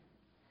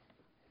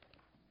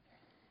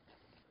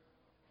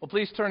Well,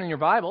 please turn in your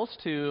Bibles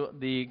to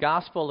the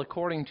Gospel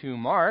according to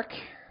Mark.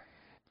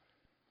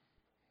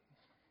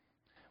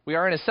 We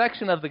are in a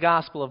section of the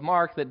Gospel of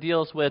Mark that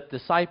deals with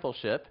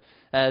discipleship,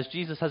 as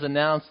Jesus has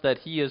announced that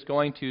he is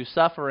going to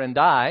suffer and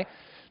die.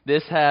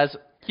 This has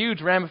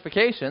huge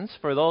ramifications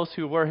for those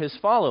who were his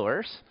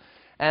followers.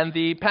 And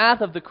the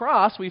path of the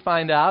cross, we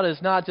find out,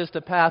 is not just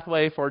a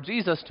pathway for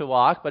Jesus to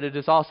walk, but it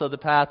is also the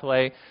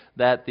pathway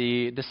that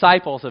the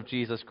disciples of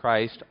Jesus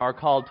Christ are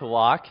called to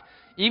walk,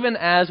 even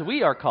as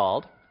we are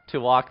called to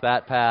walk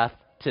that path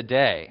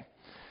today.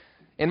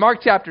 In Mark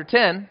chapter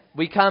 10,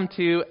 we come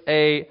to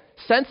a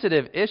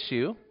sensitive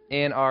issue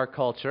in our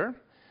culture,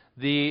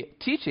 the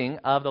teaching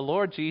of the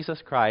Lord Jesus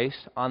Christ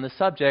on the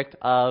subject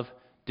of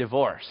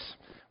divorce.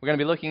 We're going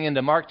to be looking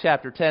into Mark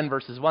chapter 10,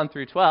 verses 1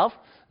 through 12.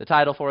 The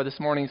title for this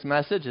morning's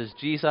message is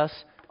Jesus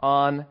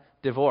on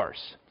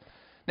Divorce.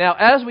 Now,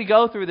 as we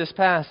go through this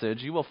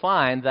passage, you will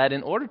find that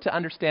in order to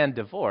understand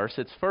divorce,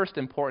 it's first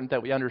important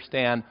that we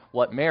understand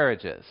what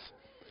marriage is.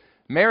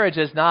 Marriage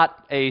is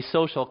not a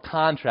social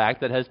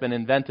contract that has been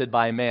invented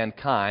by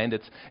mankind.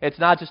 It's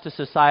not just a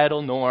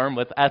societal norm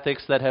with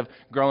ethics that have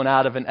grown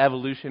out of an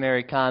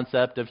evolutionary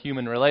concept of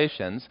human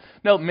relations.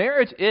 No,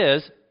 marriage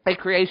is a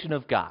creation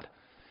of God.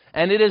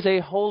 And it is a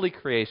holy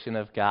creation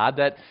of God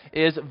that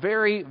is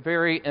very,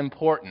 very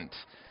important.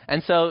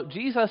 And so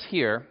Jesus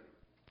here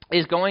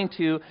is going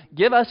to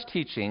give us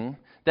teaching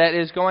that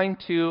is going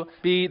to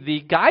be the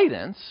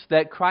guidance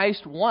that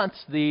Christ wants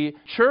the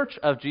church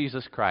of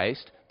Jesus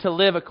Christ to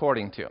live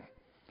according to.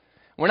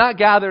 We're not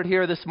gathered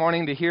here this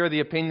morning to hear the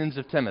opinions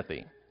of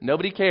Timothy.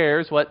 Nobody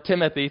cares what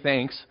Timothy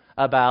thinks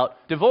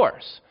about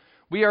divorce.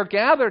 We are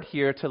gathered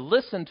here to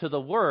listen to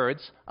the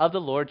words of the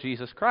Lord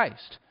Jesus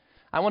Christ.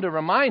 I want to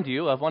remind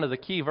you of one of the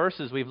key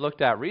verses we've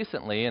looked at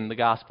recently in the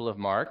Gospel of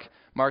Mark,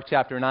 Mark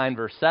chapter 9,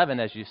 verse 7,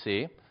 as you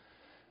see.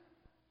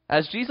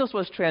 As Jesus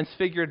was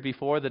transfigured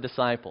before the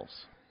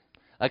disciples,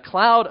 a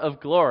cloud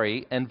of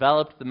glory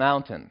enveloped the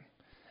mountain,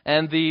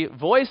 and the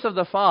voice of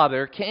the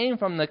Father came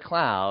from the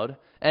cloud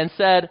and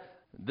said,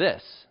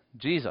 "This,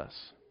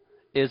 Jesus,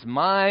 is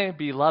my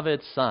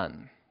beloved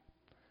Son.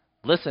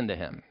 Listen to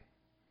him."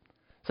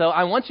 So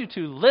I want you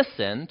to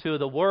listen to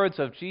the words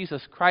of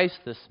Jesus Christ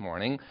this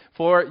morning,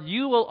 for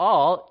you will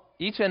all,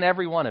 each and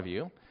every one of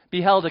you,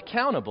 be held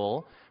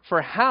accountable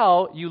for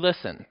how you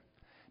listen.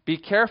 Be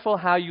careful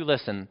how you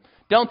listen.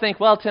 Don't think,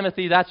 well,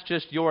 Timothy, that's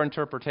just your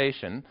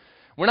interpretation.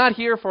 We're not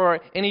here for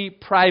any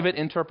private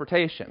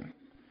interpretation.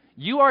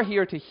 You are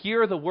here to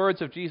hear the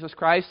words of Jesus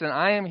Christ, and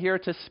I am here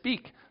to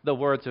speak the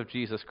words of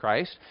Jesus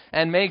Christ,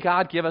 and may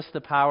God give us the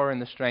power and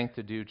the strength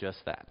to do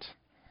just that.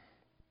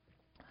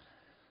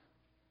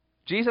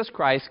 Jesus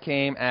Christ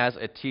came as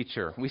a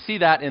teacher. We see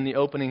that in the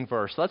opening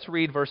verse. Let's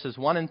read verses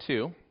 1 and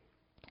 2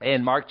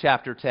 in Mark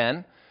chapter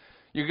 10.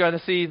 You're going to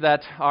see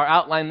that our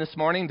outline this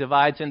morning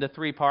divides into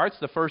three parts.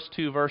 The first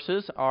two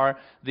verses are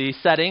the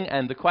setting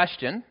and the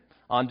question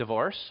on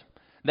divorce.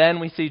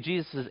 Then we see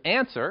Jesus'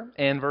 answer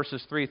in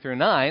verses 3 through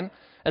 9,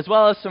 as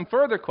well as some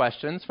further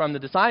questions from the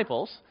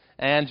disciples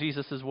and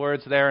Jesus'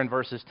 words there in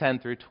verses 10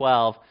 through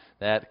 12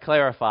 that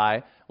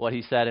clarify what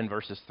he said in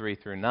verses 3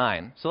 through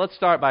 9. So let's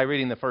start by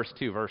reading the first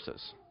two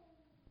verses.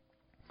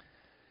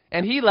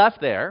 "And he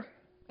left there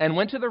and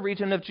went to the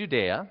region of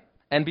Judea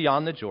and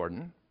beyond the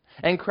Jordan,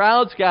 and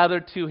crowds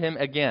gathered to him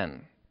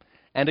again.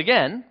 And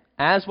again,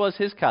 as was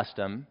his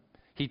custom,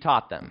 he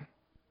taught them.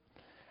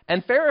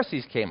 And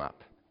Pharisees came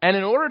up, and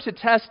in order to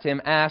test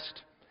him,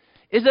 asked,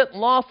 'Is it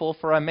lawful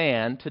for a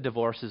man to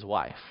divorce his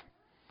wife?'"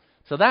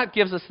 So that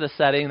gives us the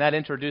setting, that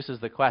introduces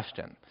the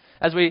question.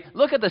 As we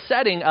look at the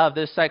setting of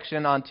this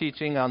section on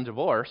teaching on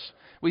divorce,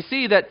 we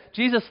see that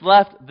Jesus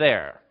left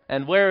there.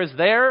 And where is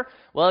there?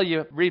 Well,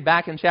 you read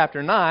back in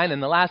chapter 9,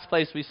 and the last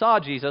place we saw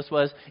Jesus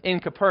was in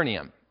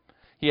Capernaum.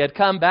 He had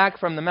come back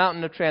from the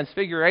mountain of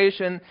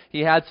transfiguration.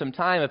 He had some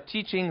time of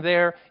teaching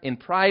there in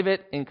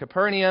private in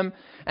Capernaum.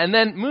 And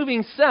then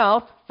moving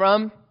south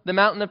from the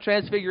mountain of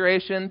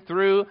transfiguration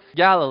through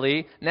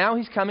Galilee, now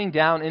he's coming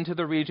down into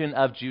the region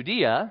of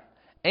Judea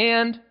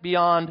and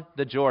beyond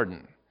the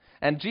Jordan.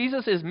 And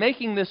Jesus is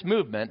making this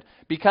movement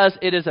because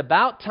it is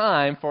about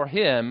time for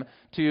him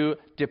to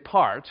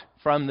depart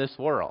from this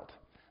world.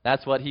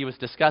 That's what he was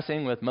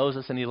discussing with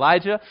Moses and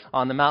Elijah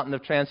on the mountain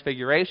of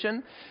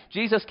transfiguration.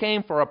 Jesus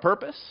came for a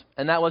purpose,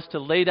 and that was to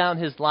lay down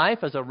his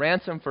life as a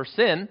ransom for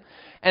sin.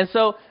 And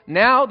so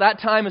now that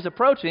time is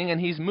approaching, and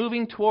he's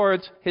moving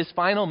towards his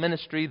final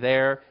ministry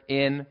there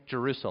in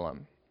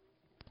Jerusalem.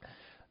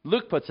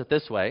 Luke puts it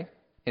this way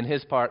in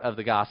his part of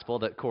the gospel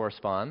that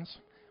corresponds.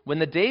 "When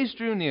the days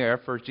drew near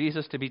for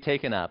Jesus to be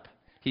taken up,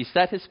 he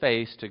set his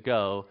face to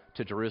go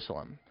to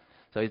Jerusalem."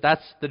 So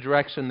that's the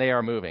direction they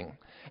are moving.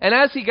 And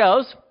as he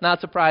goes, not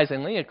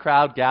surprisingly, a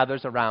crowd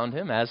gathers around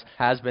him, as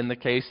has been the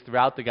case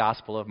throughout the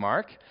Gospel of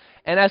Mark.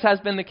 And as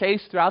has been the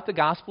case throughout the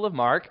Gospel of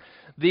Mark,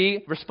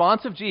 the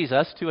response of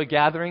Jesus to a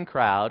gathering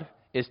crowd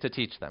is to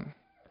teach them.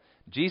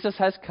 Jesus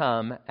has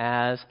come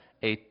as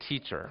a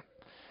teacher.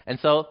 And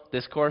so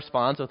this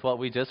corresponds with what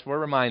we just were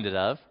reminded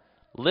of.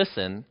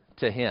 Listen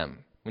to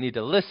him. We need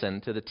to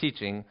listen to the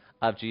teaching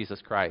of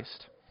Jesus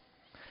Christ.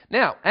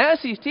 Now, as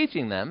he's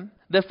teaching them,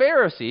 the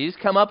Pharisees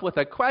come up with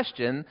a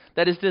question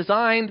that is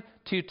designed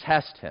to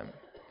test him.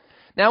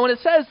 Now, when it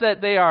says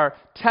that they are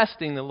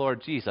testing the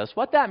Lord Jesus,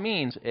 what that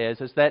means is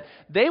that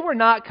they were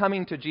not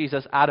coming to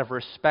Jesus out of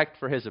respect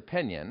for his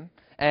opinion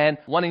and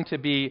wanting to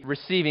be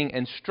receiving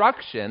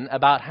instruction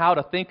about how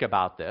to think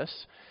about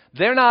this.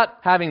 They're not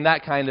having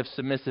that kind of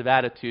submissive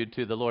attitude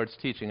to the Lord's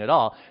teaching at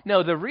all.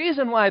 No, the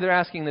reason why they're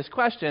asking this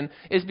question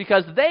is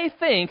because they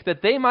think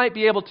that they might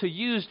be able to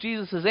use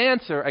Jesus'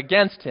 answer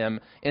against him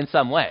in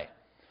some way.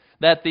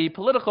 That the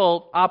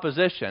political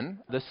opposition,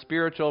 the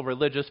spiritual,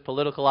 religious,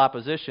 political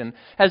opposition,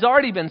 has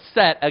already been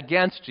set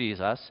against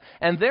Jesus,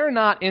 and they're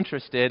not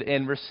interested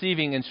in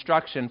receiving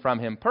instruction from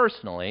him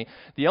personally.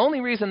 The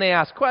only reason they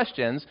ask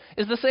questions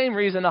is the same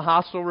reason a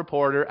hostile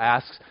reporter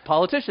asks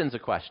politicians a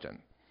question.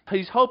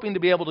 He's hoping to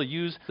be able to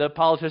use the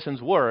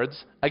politician's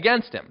words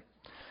against him.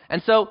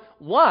 And so,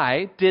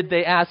 why did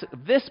they ask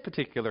this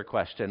particular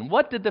question?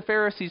 What did the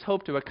Pharisees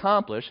hope to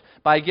accomplish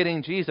by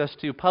getting Jesus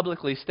to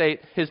publicly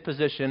state his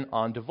position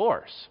on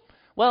divorce?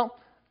 Well,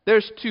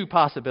 there's two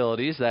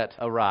possibilities that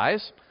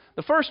arise.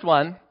 The first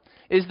one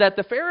is that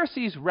the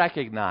Pharisees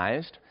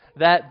recognized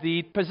that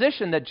the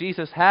position that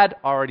Jesus had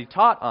already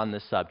taught on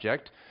this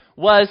subject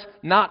was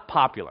not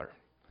popular.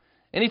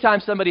 Anytime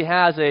somebody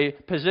has a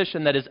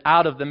position that is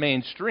out of the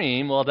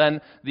mainstream, well,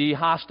 then the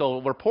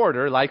hostile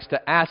reporter likes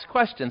to ask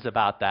questions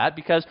about that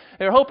because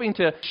they're hoping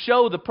to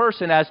show the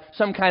person as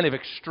some kind of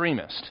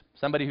extremist,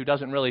 somebody who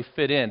doesn't really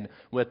fit in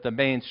with the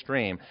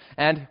mainstream.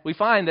 And we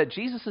find that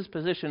Jesus'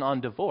 position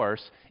on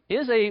divorce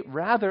is a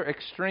rather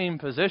extreme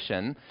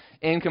position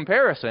in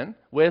comparison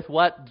with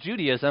what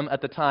Judaism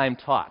at the time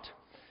taught.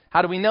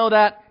 How do we know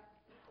that?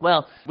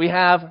 Well, we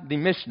have the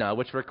Mishnah,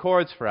 which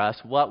records for us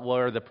what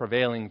were the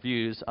prevailing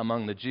views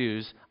among the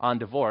Jews on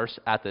divorce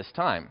at this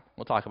time.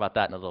 We'll talk about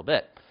that in a little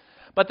bit.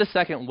 But the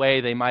second way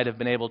they might have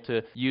been able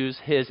to use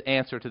his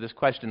answer to this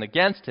question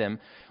against him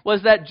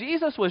was that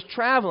Jesus was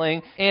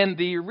traveling in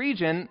the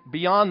region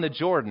beyond the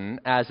Jordan,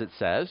 as it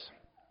says.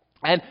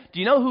 And do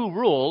you know who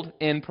ruled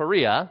in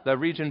Perea, the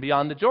region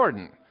beyond the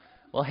Jordan?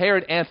 Well,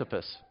 Herod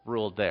Antipas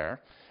ruled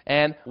there.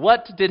 And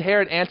what did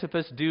Herod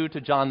Antipas do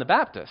to John the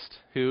Baptist,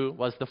 who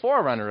was the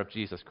forerunner of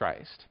Jesus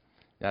Christ?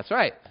 That's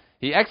right.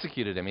 He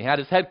executed him. He had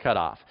his head cut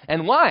off.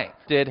 And why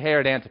did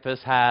Herod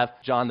Antipas have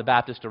John the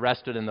Baptist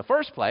arrested in the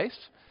first place?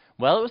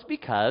 Well, it was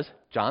because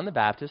John the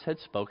Baptist had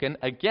spoken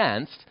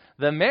against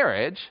the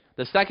marriage,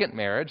 the second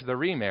marriage, the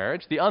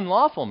remarriage, the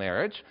unlawful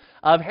marriage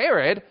of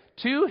Herod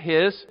to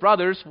his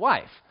brother's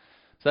wife.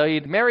 So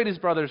he'd married his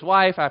brother's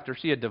wife after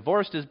she had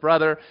divorced his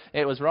brother.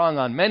 It was wrong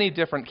on many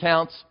different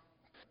counts.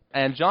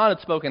 And John had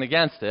spoken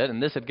against it,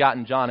 and this had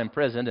gotten John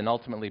imprisoned and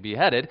ultimately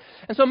beheaded.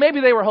 And so maybe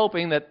they were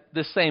hoping that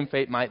this same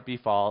fate might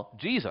befall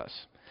Jesus.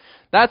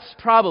 That's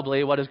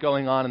probably what is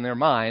going on in their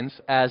minds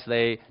as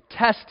they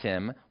test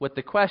him with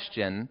the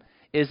question,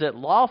 is it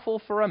lawful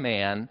for a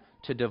man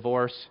to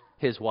divorce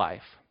his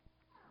wife?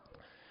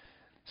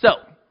 So,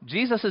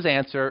 Jesus'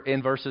 answer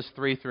in verses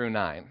 3 through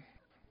 9.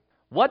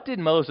 What did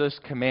Moses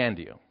command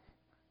you?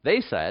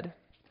 They said,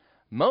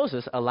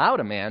 Moses allowed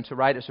a man to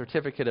write a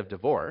certificate of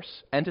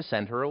divorce and to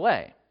send her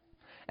away.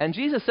 And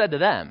Jesus said to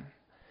them,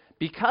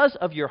 because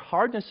of your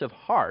hardness of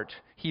heart,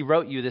 he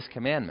wrote you this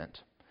commandment.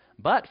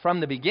 But from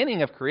the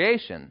beginning of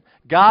creation,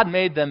 God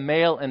made them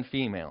male and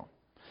female.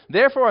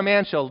 Therefore a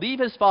man shall leave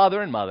his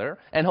father and mother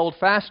and hold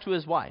fast to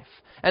his wife,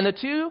 and the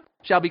two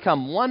shall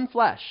become one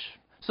flesh.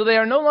 So they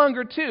are no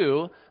longer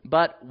two,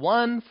 but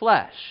one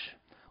flesh.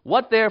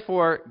 What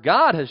therefore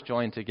God has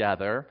joined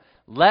together,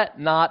 let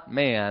not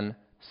man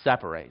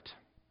separate.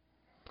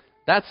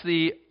 That's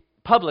the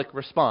public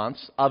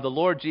response of the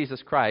Lord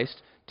Jesus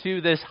Christ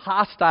to this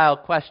hostile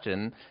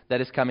question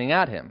that is coming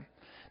at him.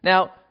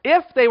 Now,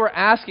 if they were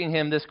asking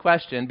him this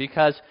question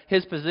because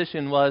his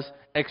position was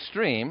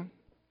extreme,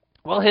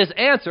 well, his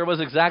answer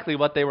was exactly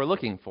what they were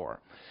looking for.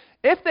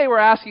 If they were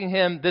asking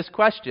him this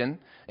question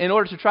in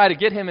order to try to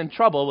get him in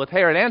trouble with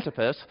Herod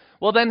Antipas,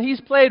 well, then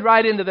he's played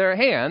right into their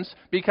hands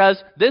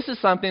because this is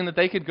something that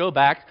they could go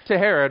back to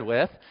Herod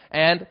with,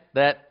 and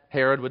that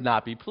Herod would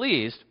not be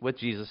pleased with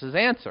Jesus'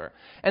 answer.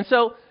 And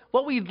so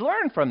what we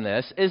learn from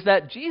this is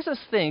that Jesus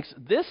thinks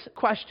this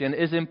question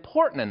is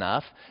important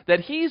enough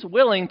that he's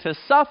willing to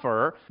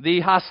suffer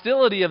the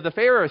hostility of the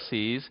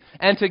Pharisees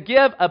and to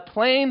give a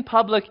plain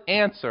public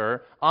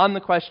answer on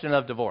the question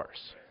of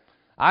divorce.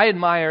 I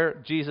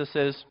admire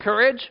Jesus'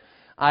 courage.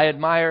 I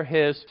admire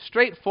his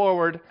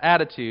straightforward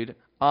attitude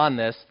on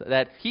this,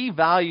 that he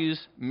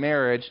values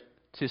marriage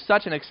to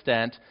such an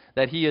extent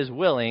that he is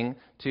willing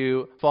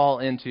to fall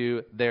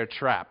into their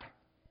trap.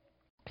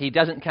 He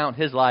doesn't count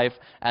his life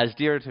as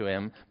dear to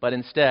him, but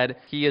instead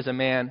he is a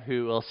man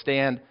who will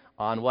stand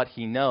on what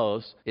he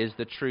knows is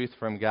the truth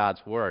from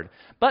God's word.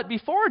 But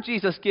before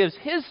Jesus gives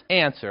his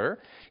answer,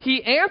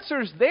 he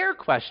answers their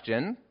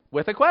question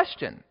with a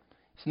question.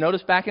 So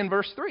notice back in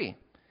verse 3.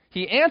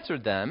 He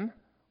answered them,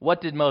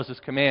 what did Moses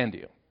command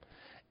you?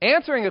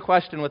 Answering a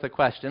question with a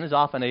question is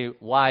often a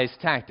wise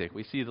tactic.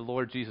 We see the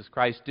Lord Jesus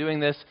Christ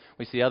doing this.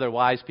 We see other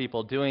wise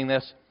people doing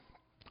this.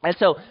 And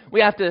so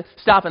we have to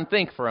stop and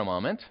think for a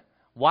moment.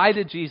 Why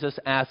did Jesus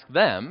ask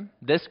them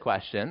this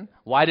question?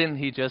 Why didn't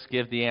he just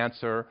give the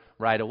answer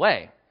right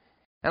away?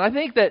 And I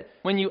think that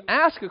when you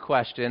ask a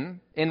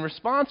question in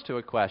response to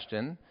a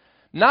question,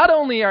 not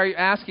only are you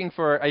asking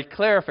for a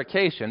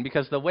clarification,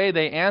 because the way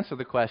they answer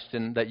the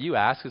question that you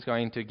ask is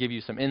going to give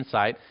you some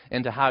insight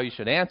into how you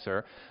should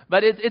answer,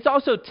 but it's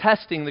also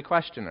testing the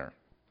questioner.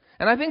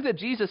 And I think that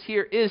Jesus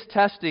here is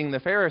testing the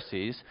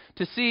Pharisees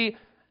to see,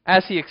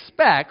 as he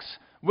expects,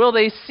 will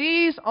they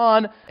seize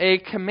on a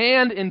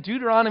command in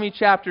Deuteronomy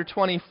chapter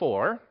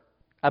 24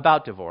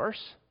 about divorce,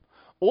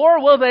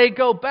 or will they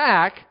go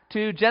back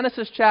to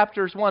Genesis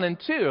chapters 1 and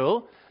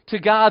 2 to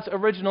God's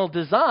original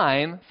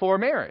design for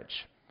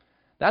marriage?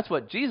 That's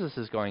what Jesus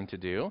is going to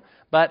do,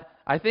 but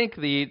I think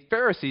the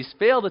Pharisees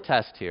fail the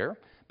test here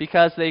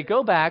because they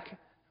go back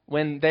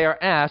when they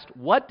are asked,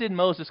 what did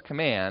Moses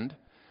command?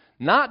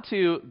 Not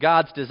to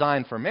God's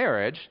design for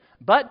marriage,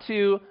 but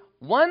to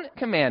one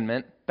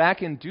commandment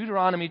back in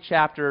Deuteronomy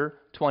chapter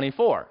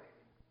 24.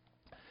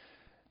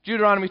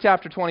 Deuteronomy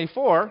chapter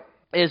 24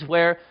 is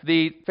where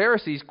the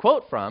Pharisees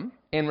quote from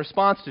in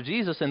response to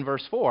Jesus in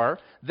verse 4.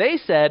 They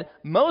said,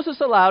 Moses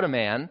allowed a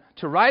man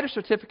to write a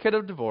certificate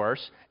of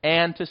divorce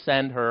and to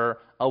send her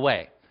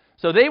away.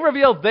 So they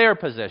revealed their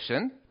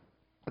position.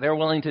 They're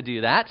willing to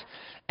do that.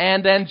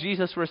 And then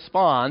Jesus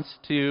responds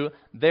to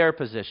their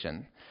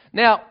position.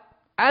 Now,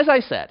 as I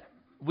said,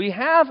 we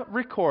have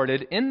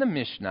recorded in the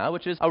Mishnah,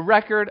 which is a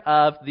record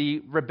of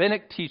the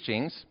rabbinic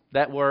teachings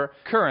that were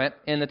current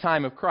in the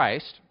time of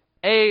Christ,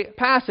 a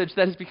passage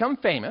that has become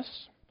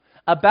famous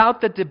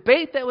about the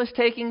debate that was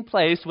taking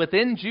place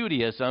within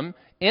Judaism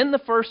in the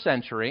first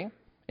century,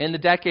 in the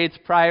decades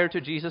prior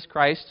to Jesus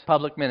Christ's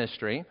public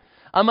ministry,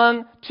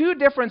 among two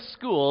different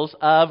schools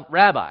of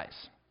rabbis.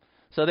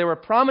 So there were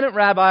prominent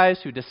rabbis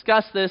who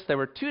discussed this. There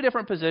were two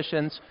different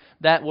positions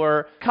that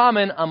were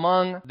common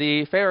among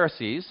the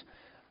Pharisees.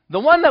 The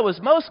one that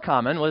was most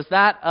common was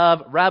that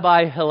of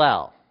Rabbi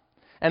Hillel.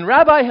 And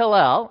Rabbi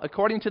Hillel,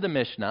 according to the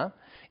Mishnah,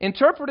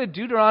 interpreted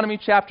Deuteronomy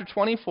chapter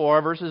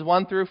 24, verses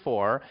 1 through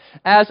 4,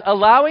 as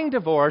allowing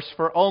divorce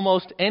for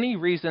almost any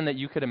reason that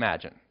you could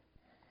imagine.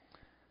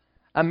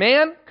 A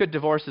man could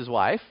divorce his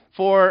wife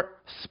for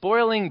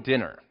spoiling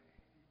dinner,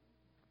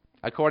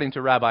 according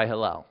to Rabbi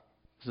Hillel.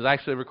 This is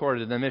actually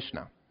recorded in the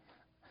Mishnah.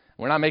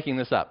 We're not making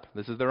this up.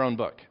 This is their own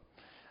book.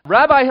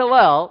 Rabbi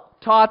Hillel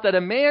taught that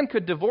a man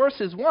could divorce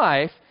his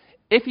wife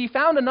if he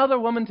found another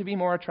woman to be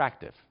more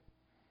attractive.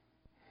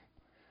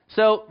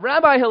 So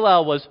Rabbi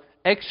Hillel was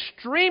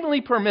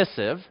extremely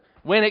permissive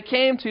when it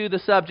came to the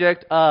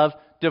subject of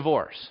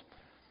divorce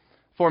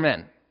for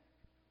men.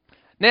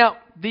 Now,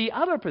 the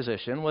other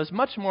position was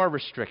much more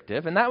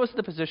restrictive, and that was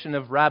the position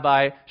of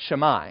Rabbi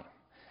Shammai.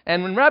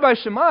 And when Rabbi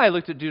Shammai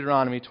looked at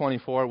Deuteronomy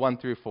 24, 1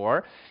 through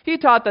 4, he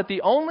taught that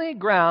the only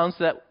grounds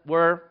that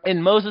were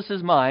in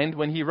Moses' mind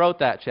when he wrote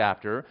that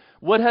chapter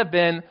would have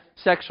been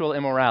sexual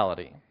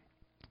immorality.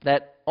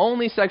 That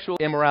only sexual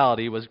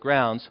immorality was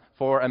grounds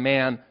for a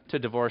man to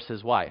divorce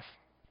his wife.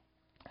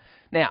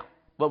 Now,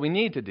 what we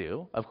need to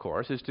do, of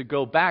course, is to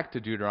go back to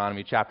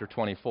Deuteronomy chapter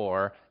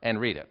 24 and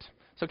read it.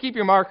 So keep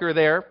your marker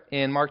there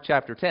in Mark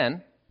chapter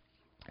 10,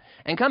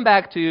 and come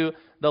back to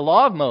the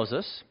law of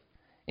Moses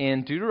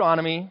in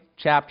Deuteronomy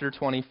chapter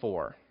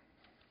 24.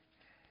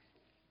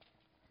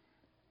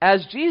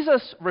 As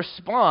Jesus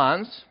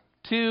responds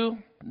to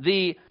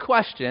the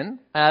question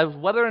of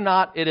whether or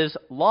not it is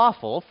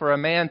lawful for a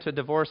man to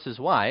divorce his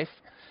wife,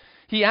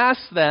 he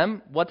asks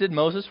them, what did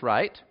Moses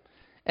write?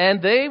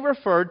 And they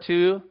referred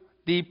to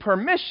the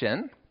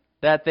permission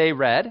that they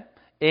read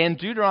in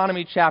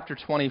Deuteronomy chapter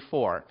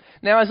 24.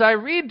 Now, as I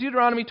read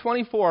Deuteronomy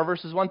 24,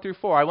 verses 1 through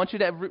 4, I want you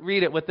to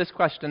read it with this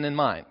question in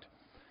mind.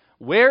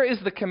 Where is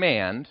the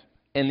command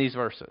in these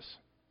verses?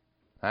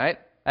 All right?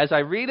 As I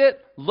read it,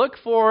 look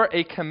for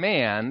a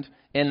command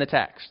in the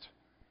text.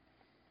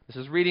 This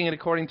is reading it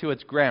according to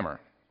its grammar.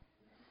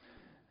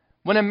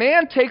 When a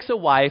man takes a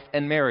wife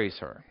and marries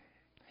her,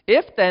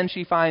 if then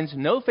she finds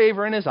no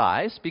favor in his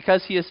eyes,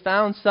 because he has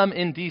found some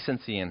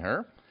indecency in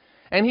her,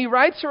 and he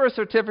writes her a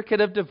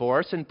certificate of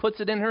divorce and puts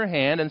it in her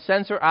hand and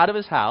sends her out of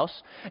his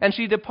house, and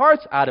she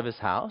departs out of his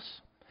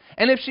house,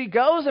 and if she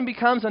goes and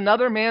becomes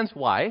another man's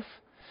wife,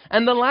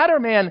 and the latter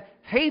man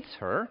hates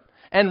her,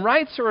 and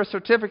writes her a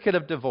certificate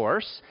of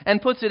divorce,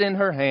 and puts it in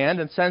her hand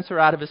and sends her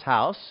out of his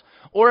house,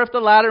 or if the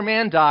latter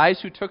man dies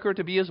who took her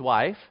to be his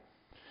wife,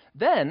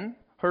 then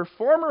her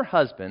former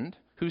husband,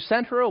 who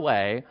sent her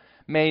away,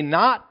 may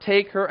not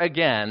take her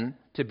again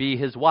to be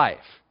his wife,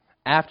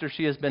 after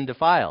she has been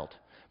defiled.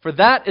 For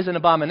that is an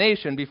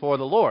abomination before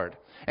the Lord.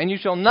 And you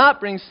shall not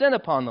bring sin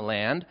upon the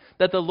land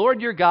that the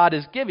Lord your God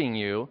is giving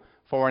you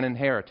for an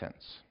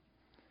inheritance.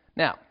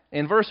 Now,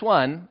 in verse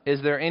 1,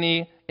 is there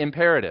any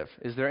imperative?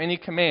 Is there any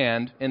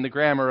command in the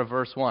grammar of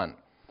verse 1?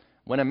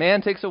 When a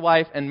man takes a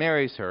wife and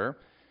marries her,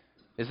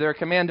 is there a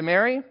command to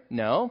marry?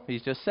 No,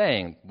 he's just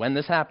saying when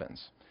this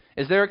happens.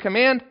 Is there a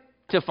command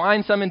to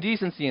find some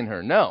indecency in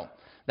her? No,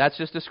 that's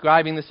just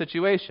describing the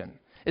situation.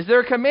 Is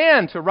there a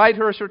command to write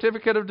her a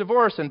certificate of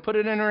divorce and put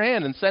it in her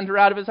hand and send her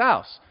out of his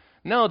house?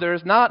 No, there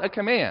is not a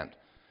command.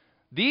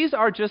 These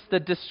are just the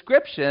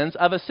descriptions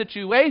of a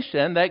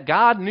situation that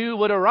God knew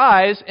would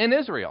arise in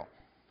Israel.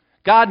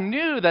 God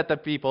knew that the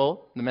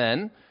people, the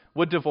men,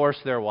 would divorce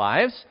their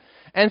wives.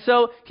 And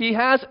so he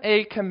has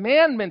a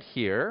commandment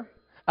here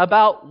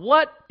about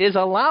what is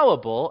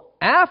allowable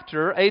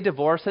after a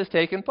divorce has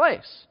taken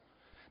place.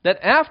 That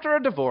after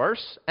a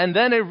divorce and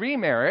then a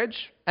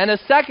remarriage and a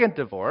second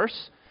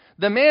divorce,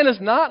 the man is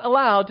not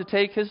allowed to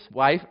take his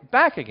wife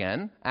back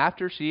again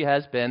after she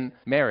has been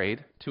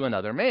married to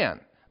another man.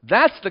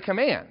 That's the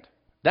command.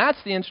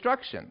 That's the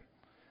instruction.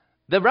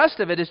 The rest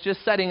of it is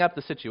just setting up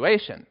the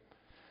situation.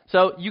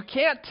 So you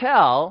can't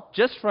tell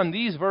just from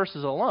these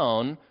verses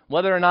alone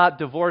whether or not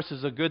divorce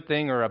is a good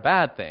thing or a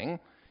bad thing.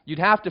 You'd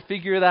have to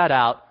figure that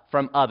out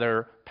from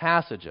other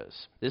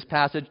passages. This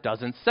passage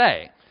doesn't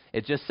say.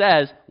 It just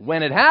says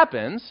when it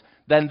happens,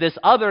 then this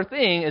other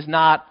thing is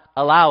not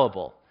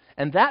allowable.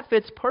 And that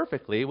fits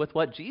perfectly with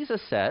what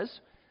Jesus says,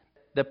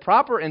 the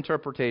proper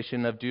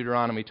interpretation of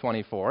Deuteronomy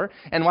 24,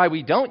 and why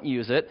we don't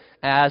use it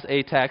as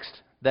a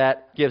text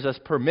that gives us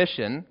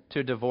permission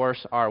to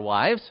divorce our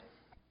wives.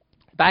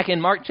 Back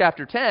in Mark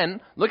chapter 10,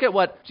 look at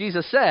what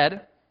Jesus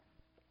said.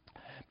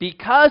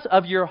 Because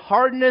of your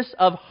hardness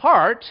of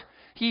heart,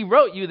 he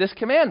wrote you this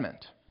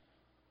commandment.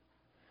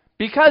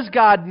 Because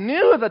God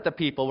knew that the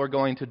people were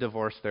going to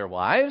divorce their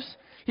wives,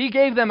 he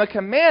gave them a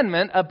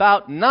commandment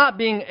about not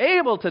being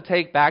able to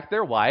take back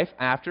their wife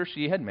after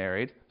she had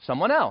married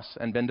someone else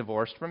and been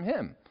divorced from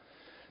him.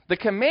 The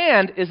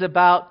command is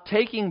about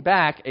taking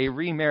back a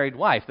remarried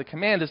wife. The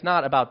command is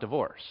not about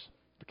divorce.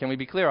 Can we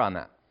be clear on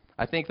that?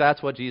 I think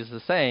that's what Jesus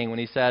is saying when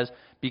he says,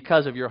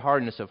 because of your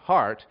hardness of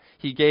heart,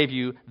 he gave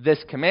you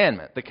this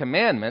commandment. The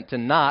commandment to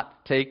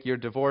not take your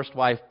divorced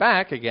wife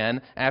back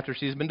again after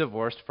she's been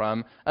divorced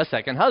from a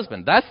second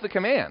husband. That's the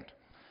command.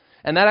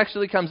 And that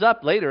actually comes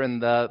up later in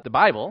the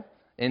Bible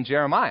in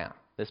Jeremiah.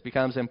 This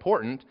becomes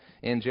important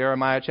in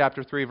Jeremiah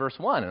chapter 3, verse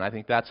 1. And I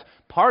think that's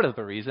part of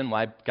the reason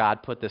why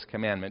God put this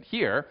commandment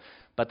here.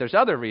 But there's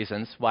other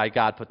reasons why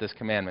God put this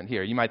commandment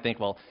here. You might think,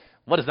 well,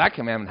 what does that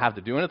commandment have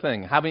to do with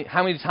anything? How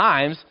many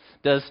times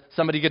does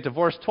somebody get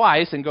divorced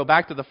twice and go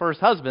back to the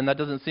first husband? That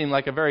doesn't seem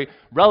like a very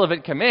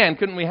relevant command.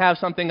 Couldn't we have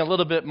something a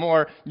little bit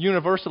more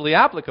universally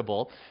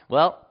applicable?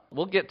 Well,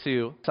 we'll get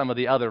to some of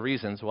the other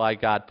reasons why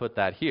God put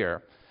that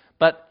here.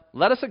 But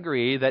let us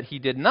agree that he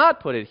did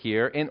not put it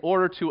here in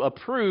order to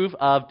approve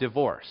of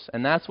divorce.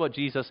 And that's what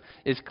Jesus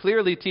is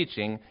clearly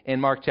teaching in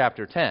Mark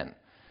chapter 10.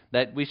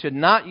 That we should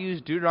not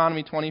use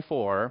Deuteronomy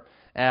 24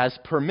 as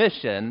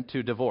permission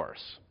to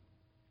divorce.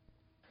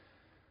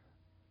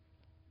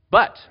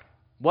 But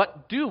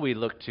what do we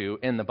look to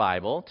in the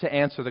Bible to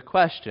answer the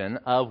question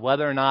of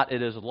whether or not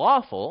it is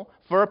lawful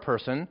for a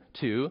person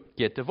to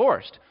get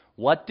divorced?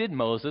 What did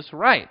Moses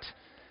write?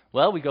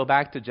 Well, we go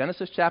back to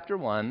Genesis chapter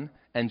 1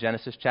 and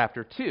Genesis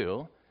chapter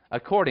 2,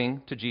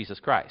 according to Jesus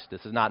Christ.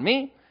 This is not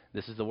me.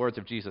 This is the words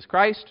of Jesus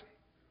Christ.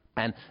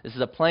 And this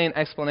is a plain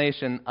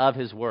explanation of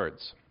his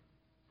words.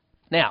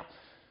 Now,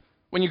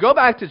 when you go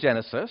back to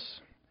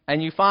Genesis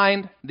and you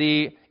find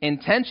the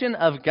intention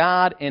of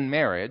God in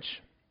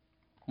marriage,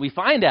 we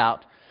find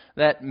out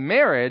that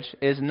marriage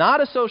is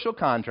not a social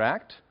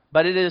contract,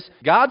 but it is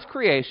God's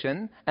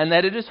creation, and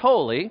that it is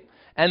holy,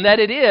 and that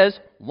it is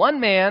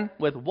one man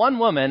with one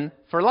woman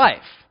for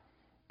life.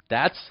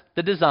 That's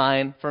the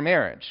design for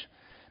marriage.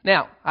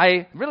 Now,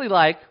 I really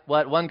like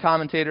what one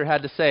commentator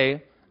had to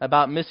say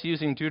about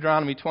misusing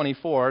Deuteronomy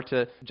 24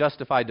 to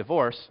justify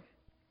divorce.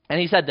 And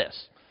he said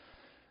this: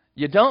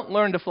 you don't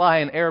learn to fly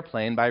an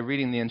airplane by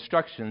reading the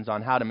instructions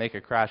on how to make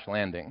a crash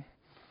landing.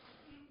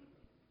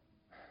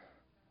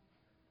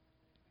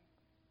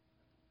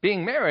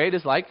 Being married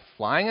is like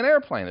flying an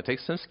airplane. It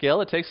takes some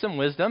skill, it takes some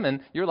wisdom, and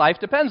your life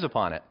depends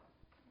upon it.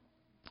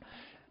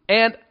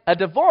 And a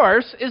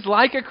divorce is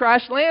like a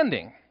crash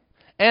landing.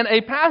 And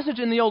a passage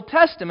in the Old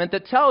Testament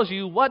that tells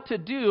you what to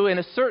do in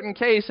a certain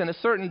case, in a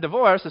certain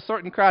divorce, a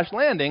certain crash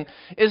landing,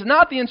 is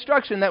not the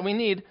instruction that we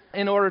need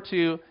in order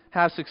to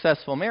have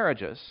successful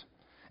marriages.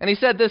 And he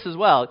said this as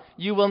well: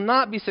 you will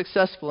not be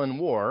successful in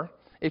war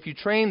if you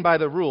train by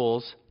the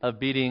rules of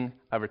beating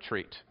a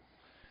retreat.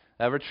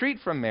 A retreat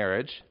from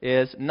marriage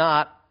is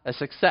not a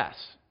success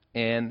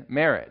in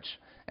marriage.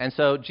 And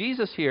so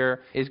Jesus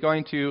here is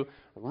going to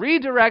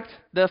redirect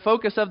the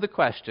focus of the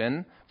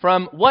question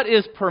from what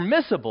is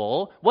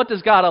permissible, what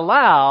does God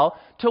allow,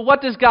 to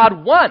what does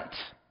God want.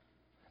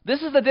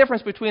 This is the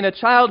difference between a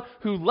child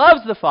who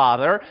loves the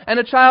Father and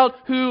a child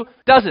who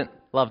doesn't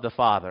love the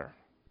Father.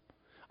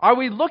 Are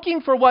we looking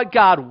for what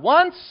God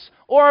wants,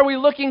 or are we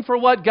looking for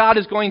what God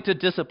is going to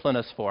discipline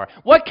us for?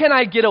 What can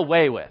I get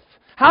away with?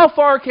 How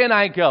far can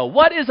I go?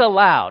 What is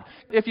allowed?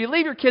 If you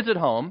leave your kids at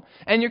home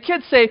and your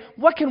kids say,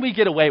 what can we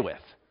get away with?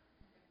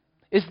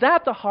 Is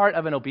that the heart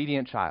of an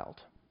obedient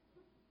child?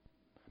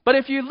 But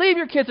if you leave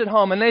your kids at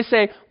home and they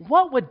say,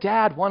 what would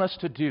Dad want us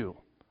to do?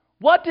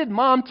 What did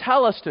Mom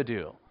tell us to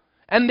do?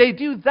 And they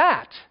do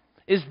that.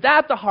 Is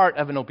that the heart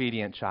of an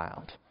obedient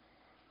child?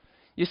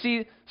 You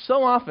see,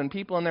 so often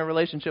people in their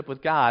relationship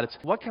with God, it's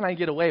what can I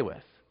get away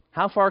with?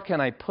 How far can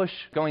I push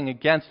going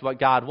against what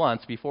God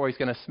wants before He's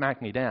going to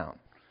smack me down?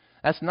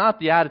 That's not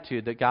the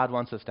attitude that God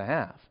wants us to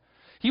have.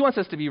 He wants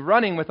us to be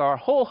running with our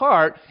whole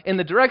heart in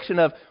the direction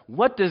of,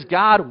 what does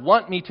God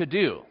want me to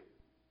do?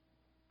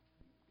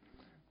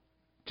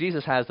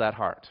 Jesus has that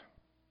heart,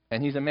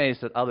 and He's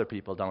amazed that other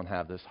people don't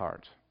have this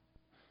heart.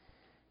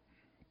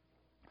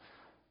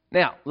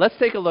 Now, let's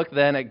take a look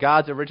then at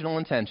God's original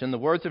intention, the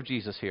words of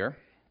Jesus here.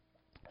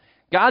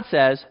 God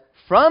says,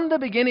 from the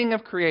beginning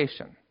of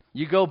creation,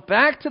 you go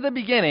back to the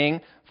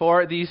beginning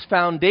for these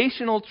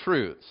foundational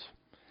truths.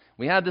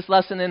 We had this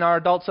lesson in our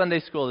adult Sunday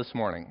school this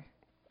morning.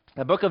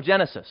 The book of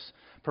Genesis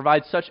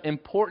provides such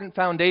important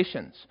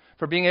foundations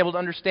for being able to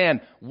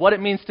understand what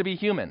it means to be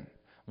human,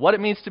 what it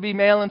means to be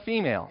male and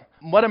female,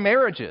 what a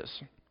marriage is,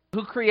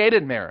 who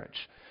created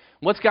marriage,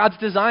 what's God's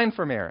design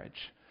for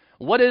marriage,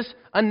 what is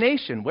a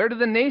nation, where do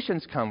the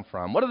nations come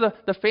from, what are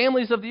the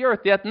families of the earth,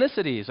 the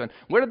ethnicities, and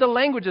where do the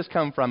languages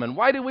come from, and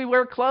why do we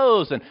wear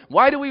clothes, and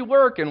why do we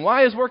work, and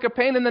why is work a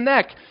pain in the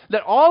neck?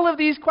 That all of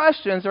these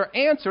questions are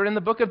answered in the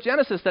book of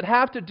Genesis that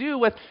have to do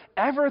with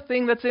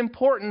everything that's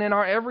important in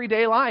our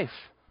everyday life.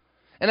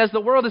 And as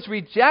the world has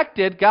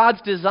rejected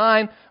God's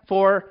design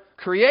for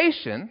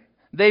creation,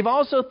 they've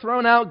also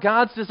thrown out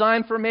God's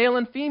design for male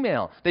and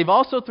female. They've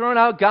also thrown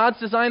out God's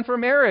design for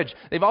marriage.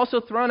 They've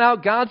also thrown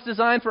out God's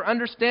design for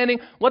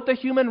understanding what the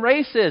human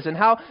race is and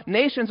how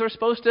nations are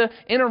supposed to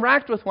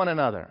interact with one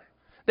another.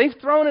 They've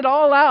thrown it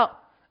all out,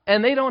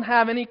 and they don't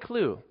have any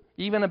clue,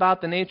 even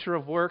about the nature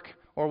of work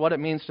or what it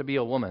means to be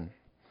a woman.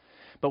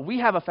 But we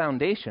have a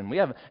foundation. We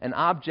have an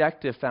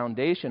objective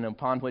foundation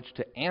upon which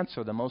to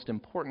answer the most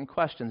important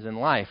questions in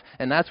life.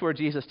 And that's where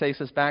Jesus takes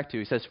us back to.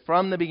 He says,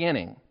 from the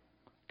beginning.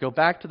 Go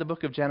back to the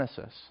book of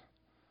Genesis.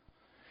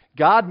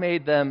 God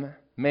made them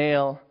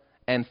male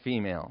and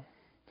female.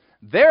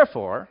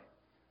 Therefore,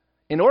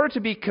 in order to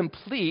be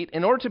complete,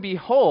 in order to be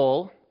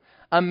whole,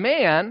 a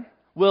man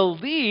will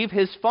leave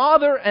his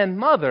father and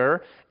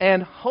mother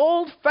and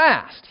hold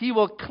fast. He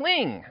will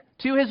cling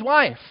to his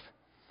wife.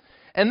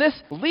 And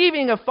this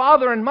leaving of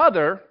father and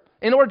mother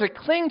in order to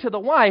cling to the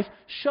wife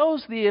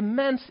shows the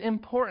immense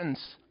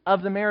importance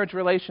of the marriage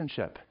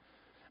relationship.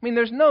 I mean,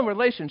 there's no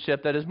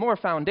relationship that is more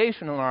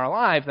foundational in our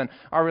life than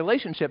our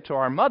relationship to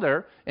our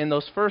mother in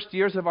those first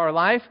years of our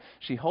life.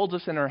 She holds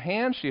us in her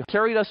hand. She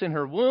carried us in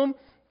her womb.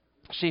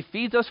 She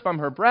feeds us from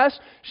her breast.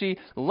 She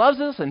loves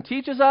us and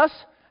teaches us.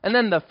 And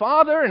then the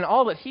father and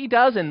all that he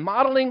does in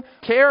modeling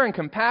care and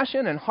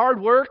compassion and hard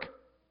work,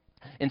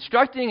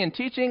 instructing and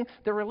teaching,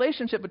 the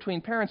relationship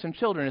between parents and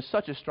children is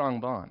such a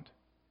strong bond.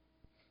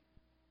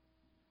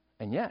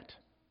 And yet,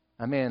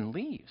 a man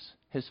leaves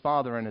his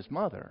father and his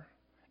mother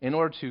in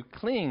order to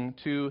cling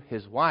to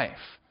his wife.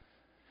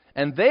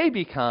 And they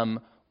become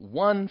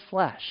one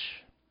flesh.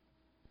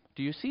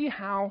 Do you see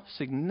how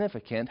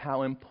significant,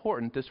 how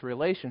important this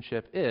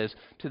relationship is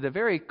to the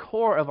very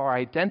core of our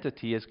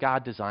identity as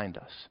God designed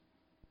us?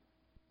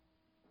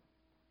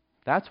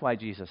 That's why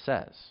Jesus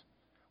says,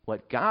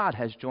 what God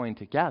has joined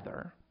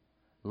together,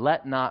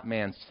 let not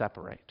man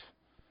separate.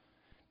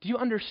 Do you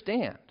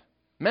understand,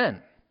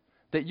 men,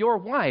 that your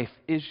wife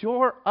is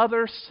your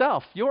other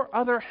self, your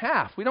other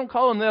half? We don't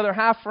call them the other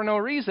half for no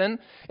reason.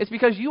 It's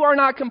because you are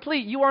not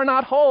complete, you are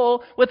not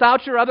whole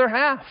without your other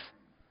half.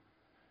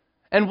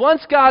 And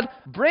once God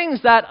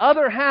brings that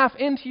other half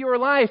into your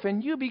life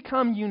and you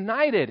become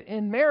united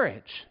in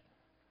marriage,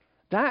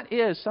 that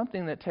is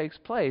something that takes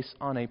place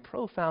on a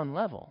profound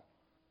level.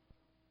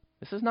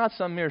 This is not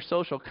some mere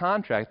social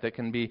contract that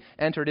can be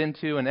entered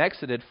into and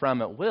exited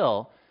from at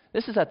will.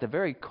 This is at the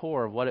very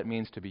core of what it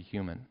means to be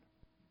human,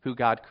 who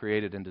God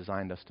created and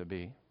designed us to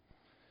be.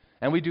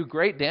 And we do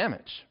great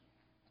damage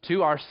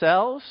to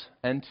ourselves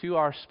and to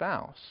our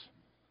spouse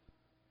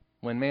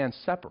when man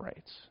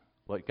separates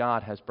what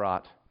God has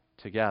brought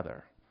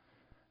together.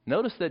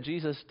 Notice that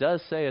Jesus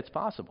does say it's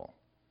possible.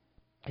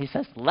 He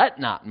says, let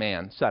not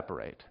man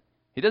separate.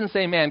 He doesn't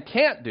say man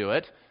can't do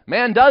it.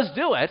 Man does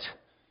do it,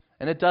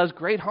 and it does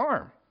great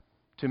harm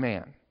to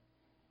man,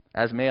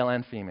 as male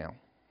and female.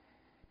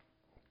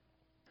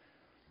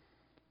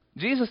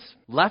 Jesus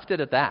left it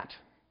at that.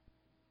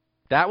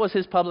 That was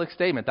his public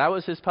statement. That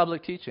was his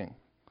public teaching.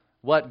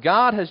 What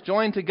God has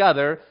joined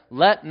together,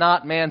 let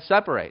not man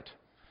separate.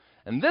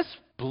 And this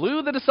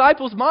blew the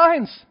disciples'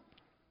 minds.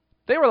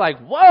 They were like,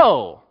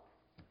 whoa,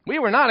 we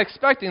were not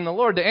expecting the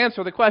Lord to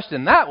answer the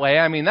question that way.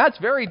 I mean, that's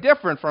very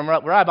different from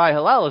what Rabbi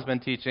Hillel has been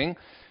teaching.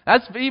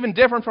 That's even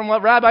different from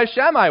what Rabbi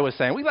Shammai was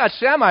saying. We thought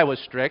Shammai was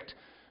strict.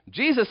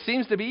 Jesus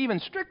seems to be even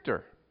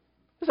stricter.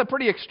 This is a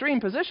pretty extreme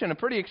position, a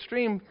pretty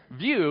extreme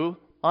view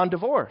on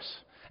divorce.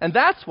 And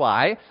that's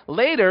why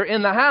later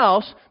in the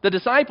house, the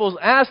disciples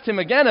asked him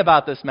again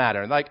about this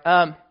matter. Like,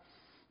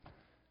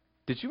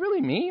 did you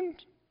really mean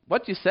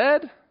what you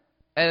said?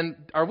 And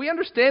are we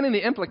understanding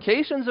the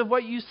implications of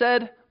what you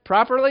said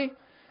properly?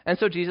 And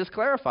so Jesus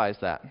clarifies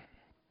that.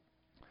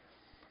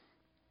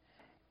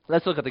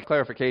 Let's look at the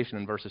clarification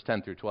in verses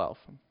 10 through 12.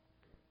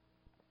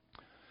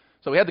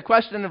 So we had the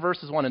question in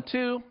verses 1 and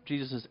 2,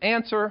 Jesus'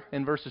 answer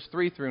in verses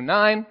 3 through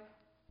 9,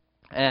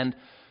 and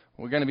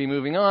we're going to be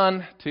moving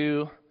on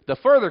to the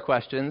further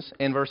questions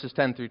in verses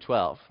 10 through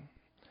 12.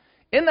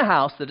 In the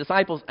house, the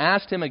disciples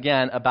asked him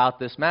again about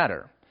this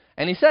matter.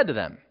 And he said to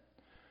them,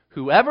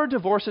 "Whoever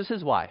divorces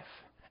his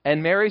wife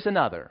and marries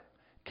another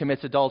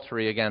commits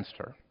adultery against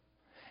her.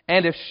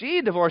 And if she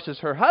divorces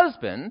her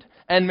husband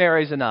and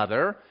marries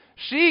another,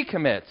 she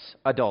commits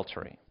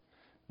adultery."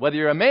 Whether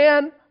you're a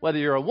man, whether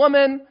you're a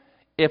woman,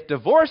 if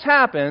divorce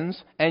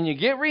happens and you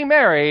get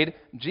remarried,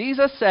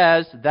 Jesus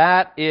says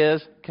that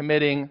is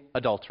committing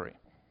adultery.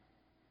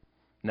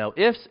 No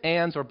ifs,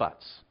 ands, or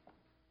buts.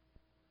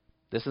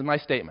 This is my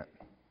statement.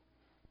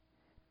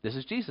 This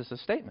is Jesus'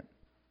 statement.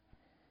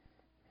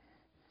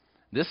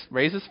 This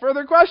raises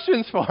further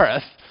questions for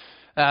us.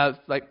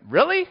 Like,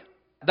 really?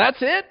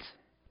 That's it?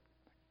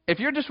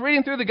 If you're just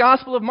reading through the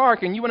Gospel of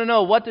Mark and you want to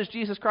know what does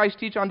Jesus Christ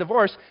teach on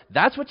divorce,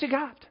 that's what you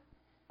got.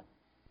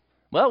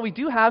 Well, we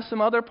do have some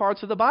other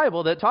parts of the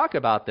Bible that talk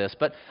about this,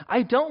 but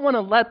I don't want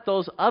to let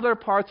those other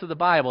parts of the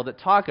Bible that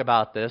talk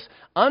about this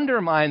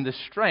undermine the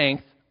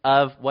strength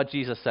of what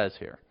Jesus says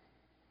here.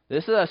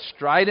 This is a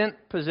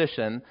strident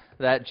position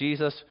that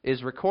Jesus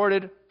is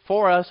recorded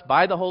for us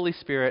by the Holy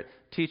Spirit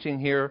teaching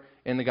here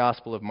in the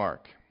Gospel of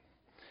Mark.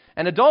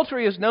 And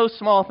adultery is no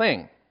small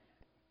thing.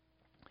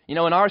 You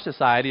know, in our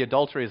society,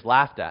 adultery is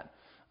laughed at.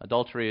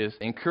 Adultery is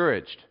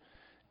encouraged.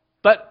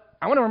 But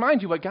I want to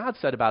remind you what God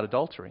said about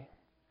adultery.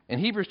 In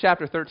Hebrews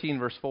chapter 13,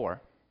 verse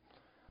 4,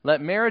 "Let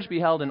marriage be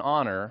held in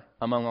honor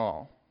among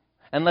all,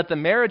 and let the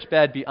marriage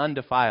bed be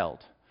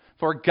undefiled.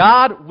 For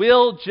God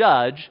will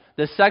judge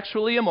the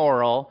sexually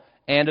immoral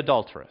and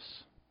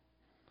adulterous."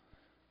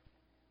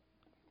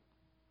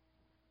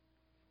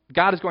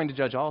 God is going to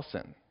judge all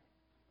sin.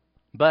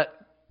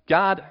 But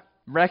God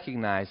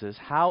recognizes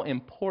how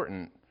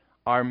important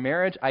our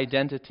marriage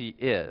identity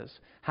is,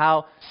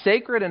 how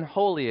sacred and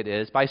holy it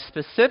is, by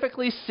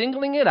specifically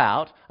singling it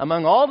out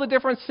among all the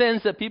different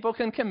sins that people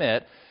can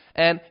commit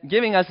and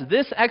giving us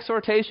this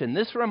exhortation,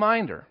 this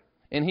reminder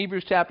in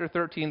Hebrews chapter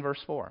 13,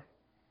 verse 4.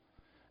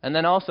 And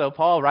then also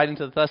Paul writing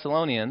to the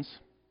Thessalonians,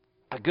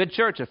 a good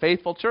church, a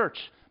faithful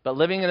church, but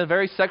living in a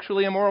very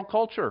sexually immoral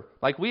culture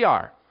like we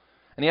are.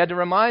 And he had to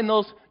remind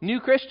those new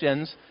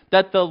Christians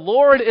that the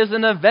Lord is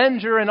an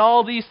avenger in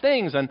all these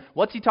things. And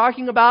what's he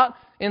talking about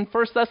in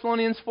 1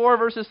 Thessalonians 4,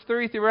 verses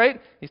 3 through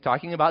 8? He's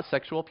talking about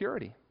sexual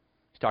purity.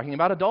 He's talking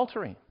about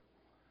adultery.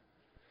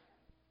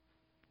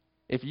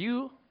 If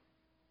you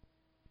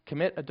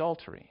commit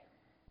adultery,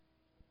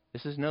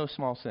 this is no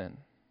small sin.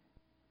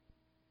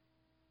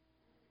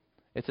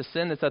 It's a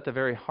sin that's at the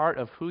very heart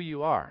of who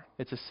you are.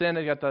 It's a sin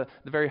that's at the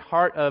very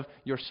heart of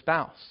your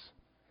spouse.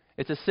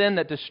 It's a sin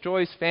that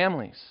destroys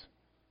families,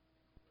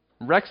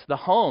 wrecks the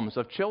homes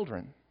of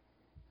children.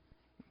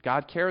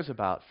 God cares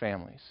about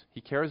families.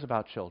 He cares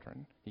about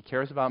children. He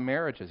cares about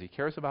marriages. He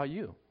cares about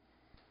you.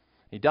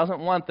 He doesn't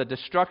want the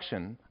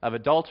destruction of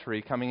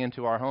adultery coming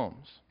into our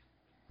homes.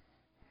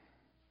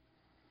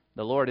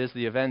 The Lord is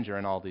the avenger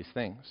in all these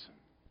things.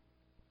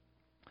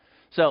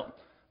 So,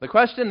 the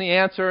question, the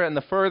answer, and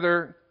the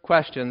further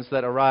questions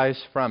that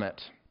arise from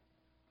it.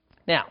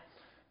 Now,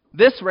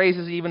 this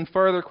raises even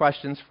further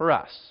questions for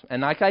us.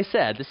 And like I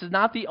said, this is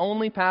not the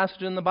only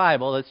passage in the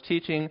Bible that's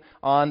teaching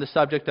on the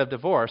subject of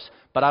divorce,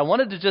 but I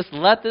wanted to just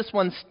let this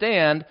one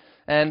stand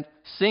and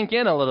sink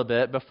in a little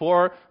bit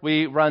before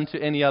we run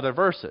to any other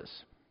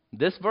verses.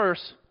 This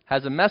verse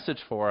has a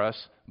message for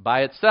us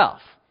by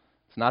itself.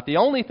 It's not the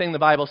only thing the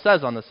Bible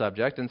says on the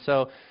subject, and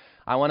so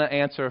I want to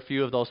answer a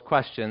few of those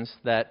questions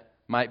that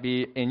might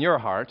be in your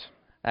heart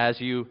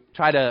as you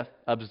try to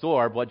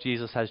absorb what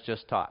Jesus has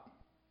just taught.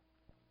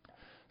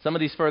 Some of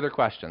these further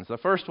questions. The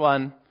first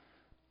one,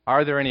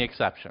 are there any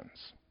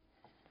exceptions?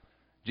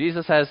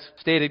 Jesus has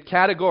stated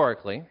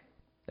categorically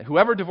that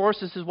whoever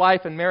divorces his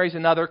wife and marries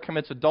another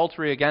commits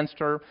adultery against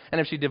her, and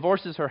if she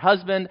divorces her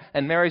husband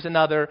and marries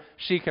another,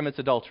 she commits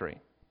adultery.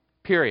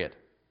 Period.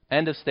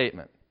 End of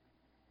statement.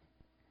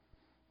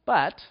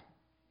 But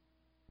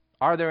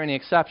are there any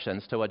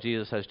exceptions to what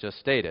Jesus has just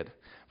stated?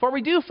 For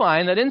we do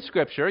find that in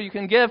Scripture you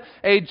can give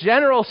a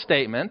general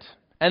statement,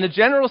 and the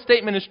general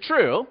statement is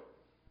true,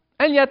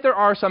 and yet there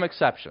are some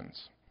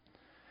exceptions.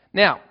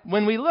 Now,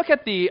 when we look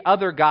at the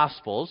other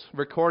Gospels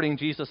recording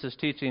Jesus'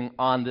 teaching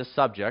on this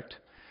subject,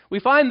 we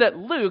find that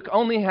Luke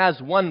only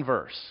has one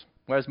verse,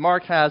 whereas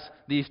Mark has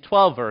these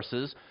 12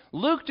 verses.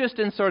 Luke just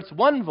inserts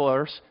one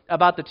verse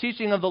about the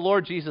teaching of the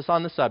Lord Jesus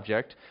on the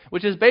subject,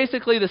 which is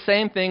basically the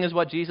same thing as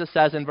what Jesus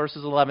says in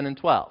verses 11 and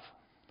 12.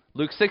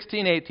 Luke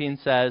 16:18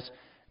 says,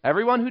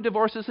 "Everyone who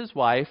divorces his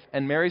wife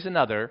and marries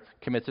another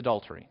commits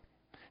adultery.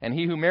 And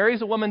he who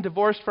marries a woman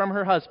divorced from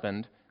her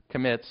husband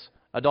commits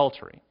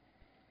adultery."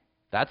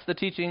 That's the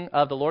teaching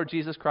of the Lord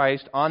Jesus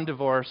Christ on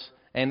divorce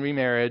and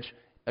remarriage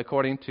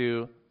according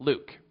to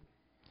Luke.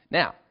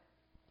 Now,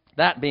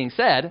 that being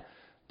said,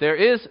 there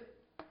is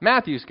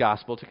Matthew's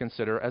gospel to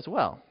consider as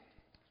well.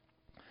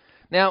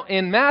 Now,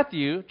 in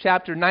Matthew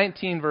chapter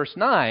 19, verse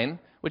 9,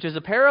 which is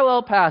a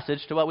parallel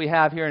passage to what we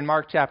have here in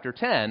Mark chapter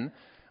 10,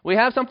 we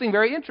have something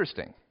very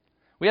interesting.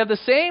 We have the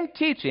same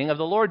teaching of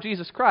the Lord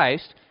Jesus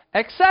Christ,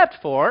 except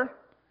for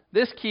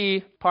this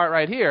key part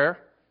right here,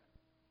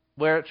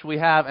 which we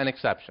have an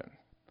exception.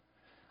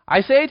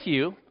 I say to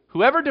you,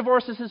 whoever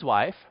divorces his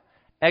wife,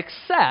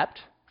 except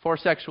for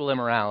sexual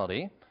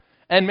immorality,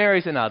 and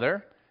marries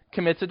another,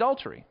 commits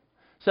adultery.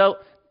 So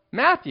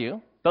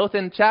Matthew, both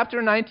in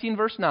chapter 19,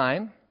 verse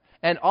 9,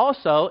 and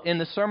also in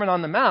the Sermon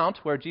on the Mount,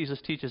 where Jesus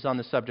teaches on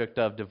the subject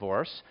of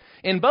divorce,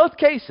 in both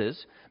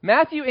cases,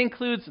 Matthew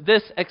includes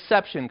this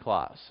exception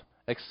clause,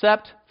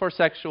 except for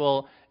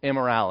sexual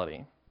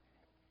immorality.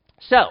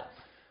 So,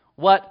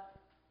 what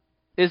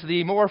is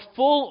the more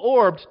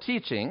full-orbed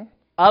teaching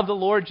of the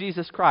Lord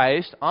Jesus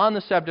Christ on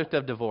the subject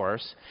of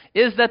divorce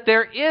is that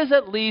there is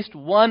at least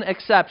one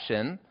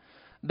exception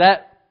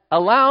that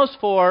allows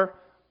for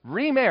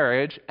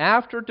remarriage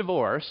after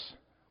divorce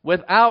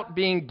without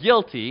being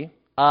guilty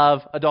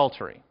of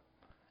adultery.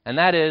 And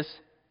that is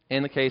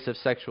in the case of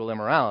sexual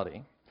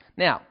immorality.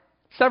 Now,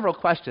 several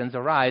questions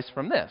arise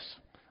from this.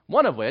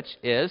 One of which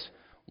is,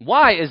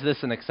 why is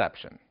this an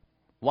exception?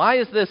 Why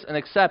is this an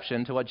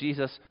exception to what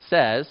Jesus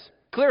says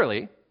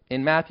clearly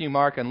in Matthew,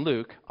 Mark, and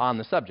Luke on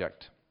the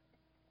subject?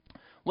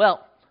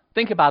 Well,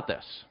 think about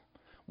this.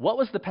 What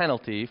was the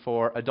penalty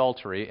for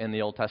adultery in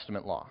the Old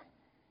Testament law?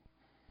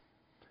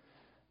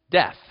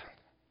 Death.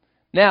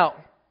 Now,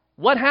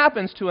 what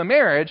happens to a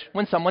marriage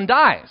when someone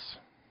dies?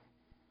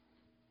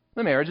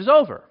 The marriage is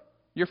over.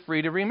 You're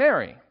free to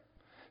remarry.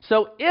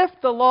 So if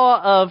the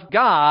law of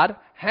God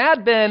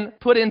had been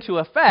put into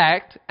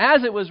effect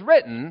as it was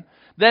written,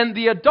 then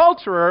the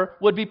adulterer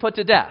would be put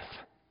to death.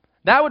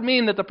 That would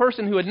mean that the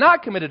person who had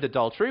not committed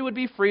adultery would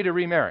be free to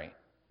remarry,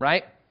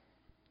 right?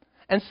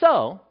 And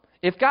so,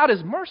 if God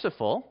is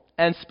merciful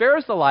and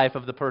spares the life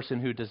of the person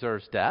who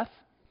deserves death,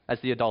 as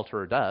the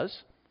adulterer does,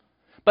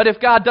 but if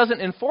God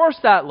doesn't enforce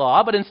that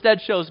law, but instead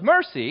shows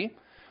mercy,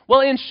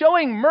 well, in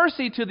showing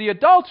mercy to the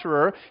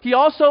adulterer, he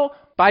also,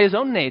 by his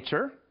own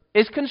nature,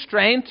 is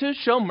constrained to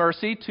show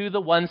mercy to the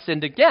one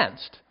sinned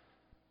against.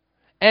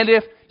 And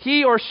if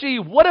he or she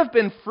would have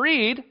been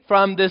freed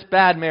from this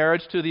bad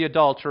marriage to the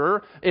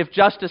adulterer, if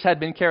justice had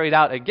been carried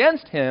out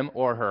against him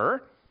or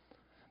her,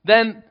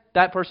 then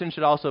that person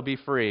should also be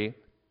free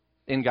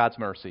in God's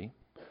mercy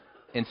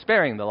in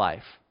sparing the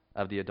life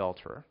of the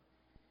adulterer.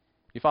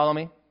 You follow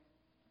me?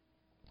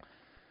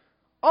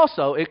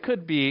 Also, it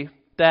could be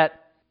that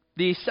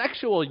the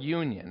sexual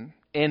union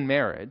in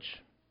marriage,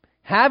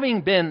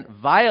 having been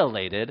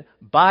violated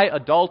by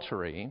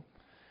adultery,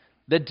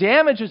 the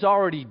damage is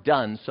already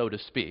done, so to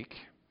speak,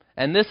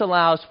 and this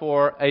allows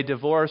for a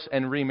divorce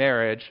and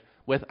remarriage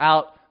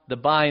without the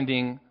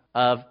binding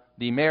of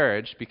the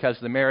marriage because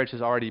the marriage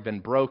has already been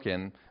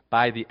broken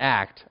by the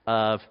act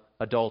of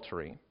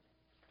adultery.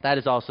 That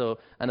is also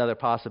another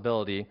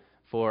possibility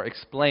for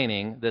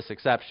explaining this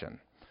exception.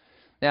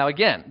 Now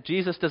again,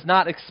 Jesus does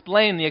not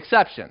explain the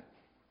exception.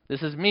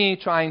 This is me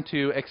trying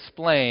to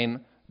explain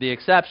the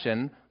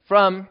exception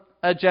from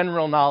a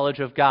general knowledge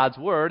of God's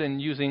Word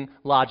and using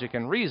logic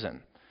and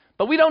reason.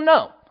 But we don't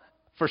know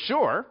for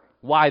sure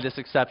why this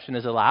exception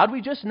is allowed.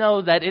 We just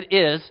know that it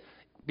is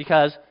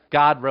because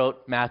God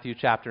wrote Matthew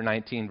chapter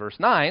 19, verse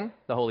 9,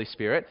 the Holy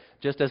Spirit,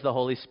 just as the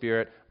Holy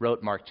Spirit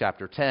wrote Mark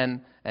chapter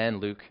 10 and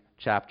Luke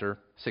chapter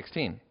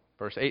 16,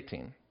 verse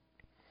 18.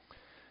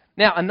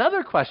 Now,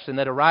 another question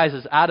that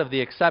arises out of the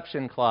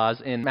exception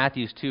clause in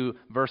Matthew's 2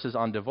 verses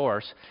on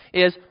divorce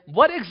is,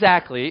 what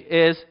exactly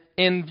is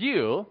in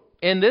view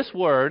in this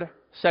word,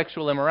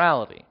 sexual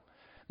immorality?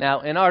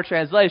 Now, in our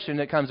translation,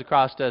 it comes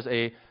across as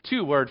a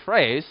two-word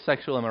phrase,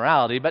 sexual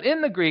immorality, but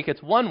in the Greek,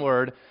 it's one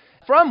word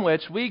from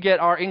which we get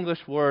our English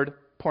word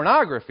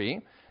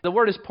pornography. The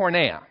word is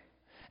porneia.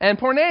 And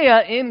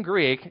porneia in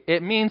Greek,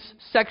 it means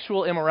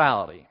sexual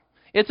immorality.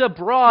 It's a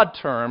broad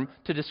term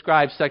to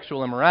describe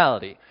sexual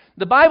immorality.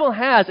 The Bible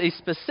has a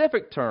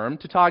specific term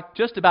to talk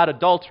just about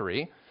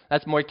adultery.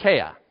 That's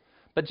moikeia.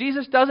 But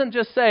Jesus doesn't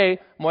just say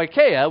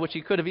moikeia, which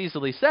he could have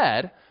easily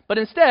said, but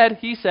instead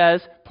he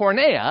says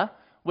porneia,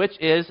 which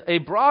is a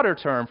broader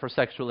term for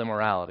sexual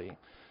immorality.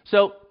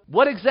 So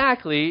what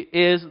exactly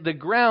is the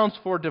grounds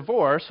for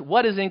divorce?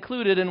 What is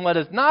included and what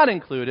is not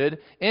included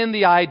in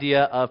the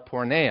idea of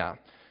porneia?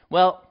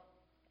 Well,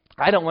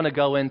 I don't want to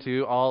go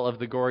into all of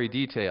the gory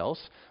details,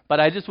 but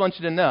I just want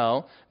you to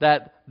know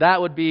that that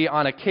would be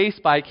on a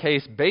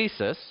case-by-case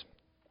basis,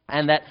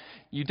 and that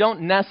you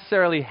don't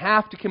necessarily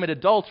have to commit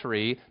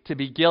adultery to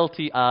be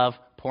guilty of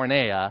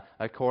porneia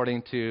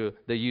according to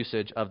the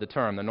usage of the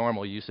term, the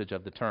normal usage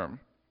of the term.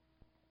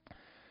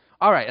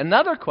 All right,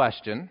 another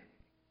question.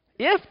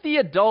 If the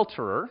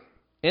adulterer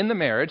in the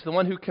marriage, the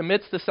one who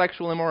commits the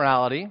sexual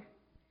immorality,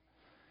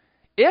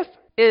 if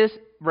is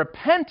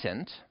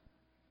repentant,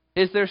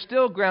 is there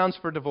still grounds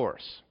for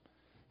divorce?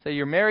 Say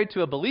you're married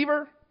to a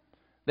believer,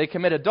 they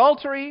commit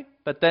adultery,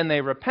 but then they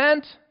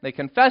repent, they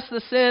confess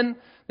the sin,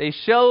 they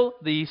show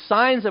the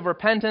signs of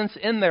repentance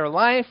in their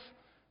life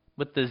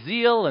with the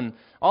zeal and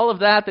all of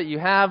that you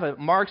have,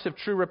 marks of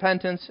true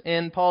repentance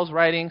in Paul's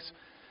writings.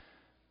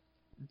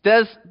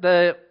 Does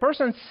the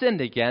person sinned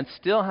against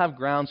still have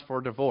grounds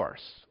for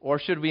divorce? Or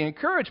should we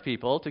encourage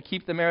people to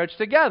keep the marriage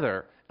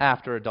together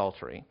after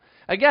adultery?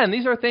 Again,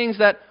 these are things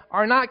that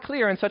are not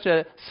clear in such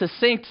a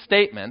succinct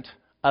statement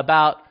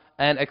about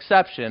an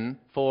exception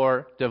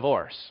for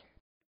divorce.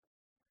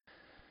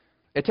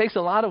 It takes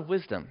a lot of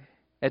wisdom.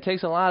 It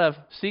takes a lot of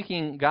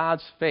seeking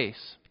God's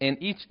face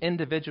in each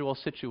individual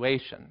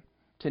situation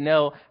to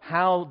know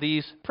how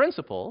these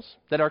principles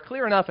that are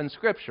clear enough in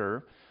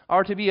Scripture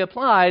are to be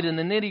applied in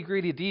the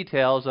nitty-gritty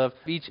details of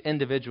each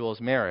individual's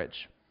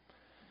marriage.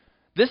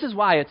 This is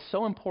why it's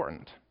so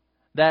important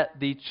that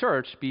the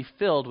church be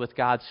filled with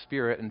God's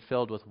Spirit and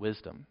filled with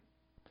wisdom.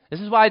 This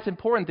is why it's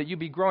important that you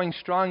be growing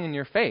strong in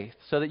your faith,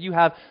 so that you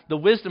have the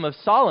wisdom of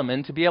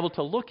Solomon to be able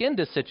to look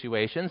into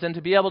situations and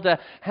to be able to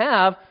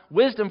have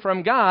wisdom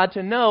from God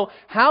to know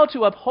how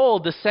to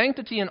uphold the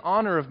sanctity and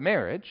honor of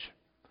marriage,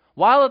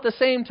 while at the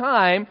same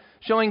time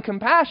showing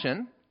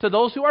compassion to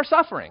those who are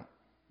suffering.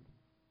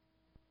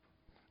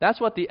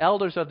 That's what the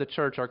elders of the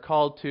church are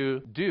called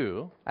to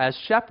do as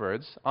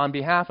shepherds on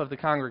behalf of the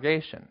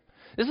congregation.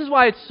 This is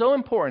why it's so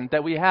important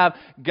that we have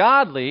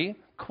godly,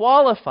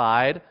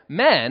 qualified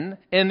men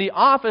in the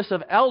office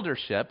of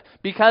eldership,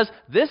 because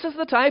this is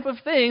the type of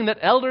thing that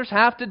elders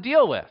have to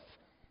deal with.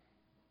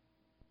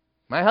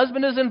 My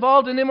husband is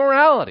involved in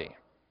immorality.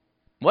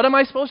 What am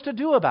I supposed to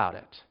do about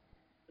it?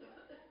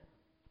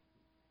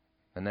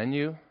 And then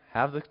you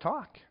have the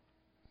talk,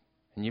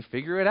 and you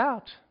figure it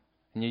out,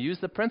 and you use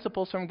the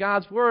principles from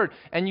God's Word,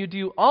 and you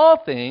do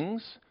all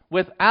things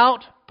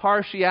without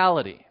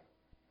partiality.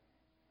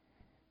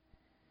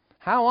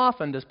 How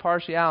often does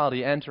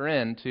partiality enter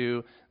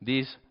into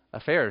these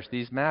affairs,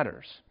 these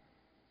matters?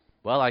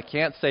 Well, I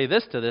can't say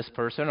this to this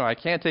person, or I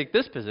can't take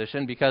this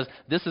position because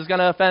this is going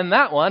to offend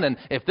that one, and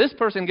if this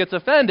person gets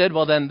offended,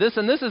 well then this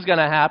and this is going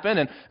to happen,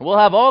 and we'll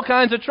have all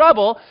kinds of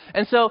trouble.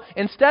 And so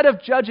instead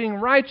of judging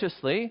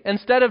righteously,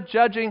 instead of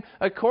judging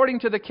according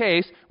to the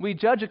case, we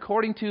judge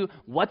according to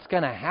what's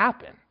going to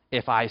happen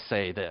if I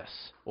say this,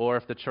 or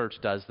if the church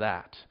does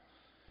that.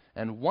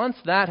 And once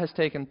that has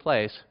taken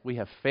place, we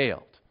have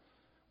failed.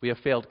 We have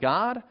failed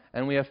God,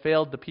 and we have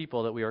failed the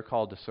people that we are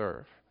called to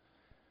serve.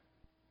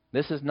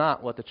 This is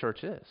not what the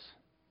church is.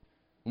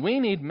 We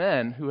need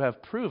men who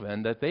have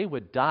proven that they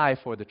would die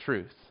for the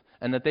truth,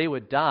 and that they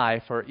would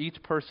die for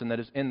each person that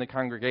is in the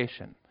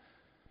congregation.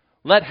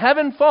 Let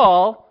heaven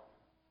fall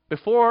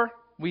before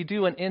we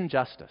do an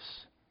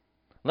injustice.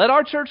 Let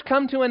our church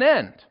come to an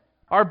end.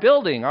 Our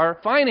building, our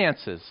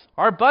finances,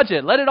 our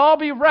budget, let it all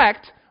be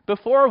wrecked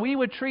before we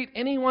would treat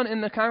anyone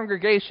in the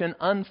congregation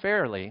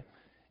unfairly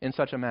in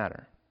such a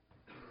matter.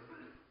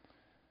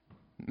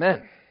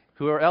 Men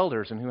who are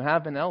elders and who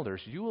have been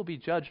elders, you will be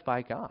judged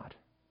by God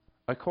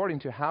according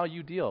to how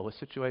you deal with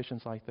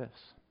situations like this.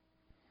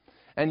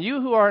 And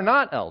you who are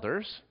not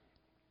elders,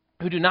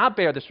 who do not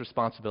bear this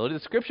responsibility,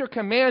 the Scripture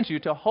commands you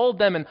to hold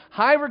them in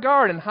high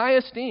regard and high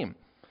esteem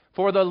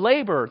for the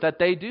labor that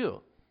they do.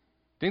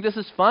 Think this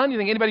is fun? You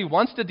think anybody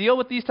wants to deal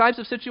with these types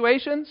of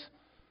situations?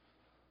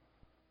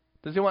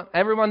 Does he want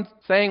everyone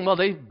saying, well,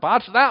 they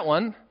botched that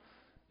one?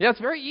 Yeah, it's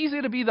very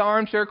easy to be the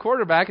armchair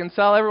quarterback and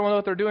tell everyone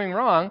what they're doing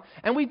wrong.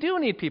 And we do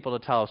need people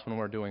to tell us when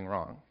we're doing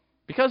wrong.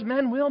 Because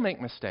men will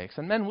make mistakes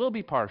and men will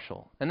be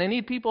partial. And they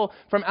need people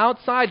from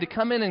outside to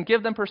come in and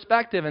give them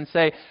perspective and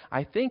say,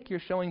 I think you're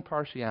showing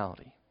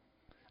partiality.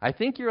 I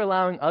think you're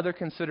allowing other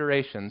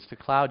considerations to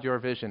cloud your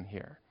vision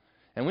here.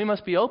 And we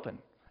must be open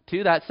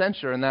to that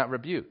censure and that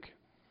rebuke.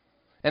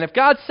 And if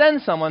God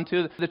sends someone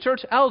to the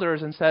church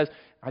elders and says,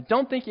 I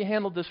don't think you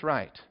handled this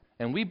right,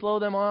 and we blow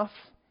them off,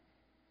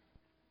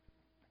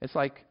 it's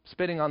like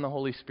spitting on the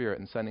Holy Spirit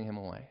and sending him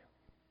away.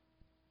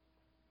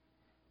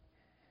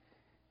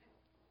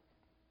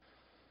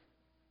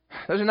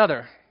 There's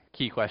another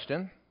key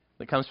question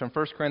that comes from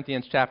 1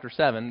 Corinthians chapter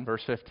 7,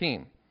 verse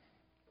 15.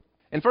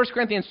 In 1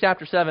 Corinthians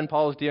chapter 7,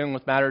 Paul is dealing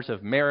with matters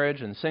of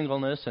marriage and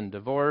singleness and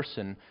divorce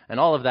and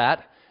all of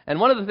that. And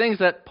one of the things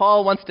that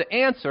Paul wants to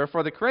answer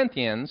for the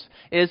Corinthians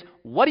is,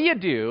 what do you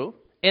do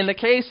in the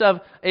case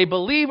of a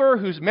believer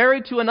who's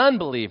married to an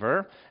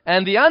unbeliever,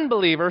 and the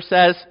unbeliever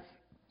says,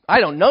 I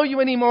don't know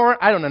you anymore,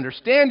 I don't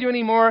understand you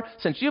anymore,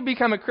 since you've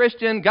become a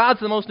Christian, God's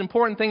the most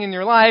important thing in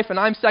your life, and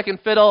I'm second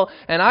fiddle,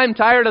 and I'm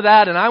tired of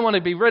that, and I want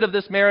to be rid of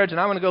this marriage,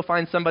 and I want to go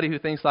find somebody who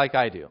thinks like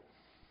I do.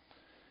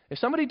 If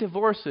somebody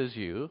divorces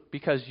you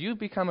because you've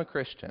become a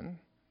Christian,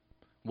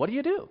 what do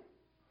you do?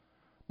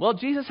 Well,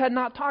 Jesus had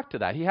not talked to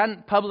that. He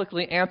hadn't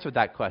publicly answered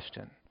that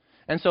question.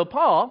 And so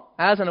Paul,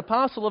 as an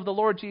apostle of the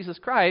Lord Jesus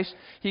Christ,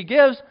 he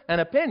gives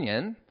an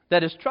opinion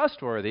that is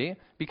trustworthy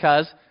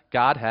because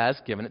God has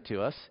given it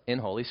to us in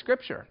Holy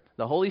Scripture.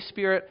 The Holy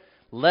Spirit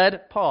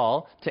led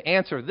Paul to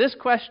answer this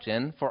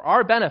question for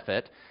our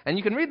benefit. And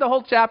you can read the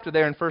whole chapter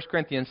there in 1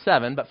 Corinthians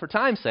 7, but for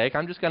time's sake,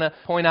 I'm just going to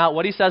point out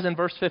what he says in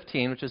verse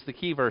 15, which is the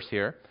key verse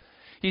here.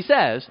 He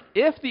says,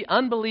 if the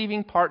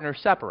unbelieving partner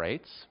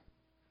separates,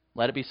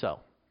 let it be so.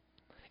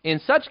 In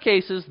such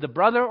cases, the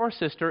brother or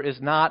sister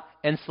is not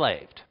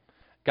enslaved.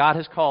 God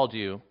has called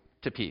you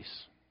to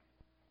peace.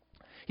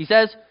 He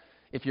says,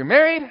 if you're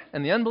married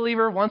and the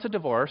unbeliever wants a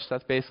divorce,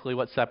 that's basically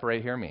what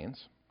separate here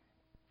means,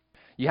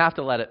 you have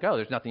to let it go.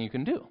 There's nothing you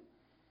can do.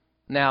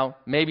 Now,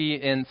 maybe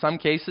in some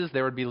cases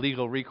there would be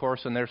legal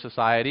recourse in their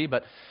society,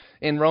 but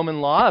in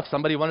Roman law, if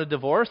somebody wanted a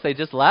divorce, they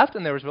just left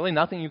and there was really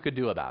nothing you could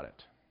do about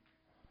it.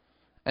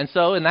 And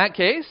so in that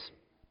case,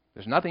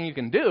 there's nothing you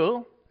can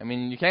do. I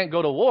mean, you can't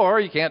go to war.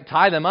 You can't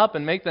tie them up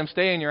and make them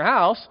stay in your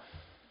house.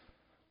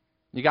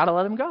 You got to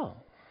let them go.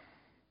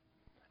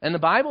 And the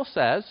Bible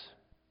says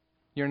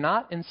you're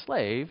not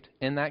enslaved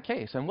in that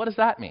case. And what does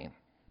that mean?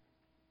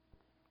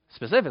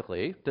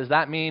 Specifically, does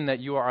that mean that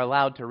you are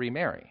allowed to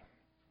remarry?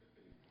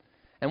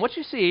 And what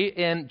you see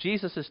in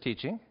Jesus'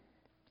 teaching,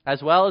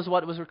 as well as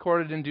what was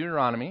recorded in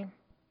Deuteronomy,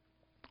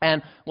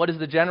 and what is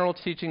the general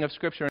teaching of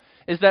Scripture,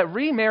 is that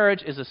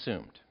remarriage is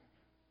assumed.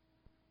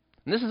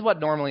 And this is what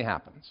normally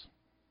happens.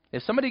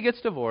 If somebody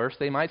gets divorced,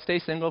 they might stay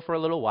single for a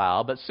little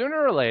while, but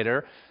sooner or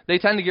later, they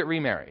tend to get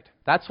remarried.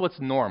 That's what's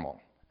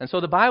normal. And so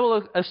the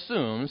Bible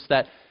assumes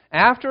that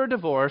after a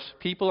divorce,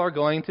 people are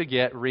going to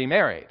get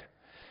remarried.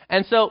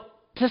 And so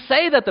to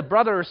say that the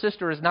brother or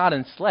sister is not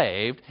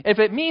enslaved, if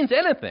it means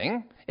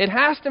anything, it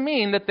has to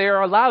mean that they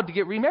are allowed to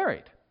get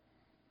remarried.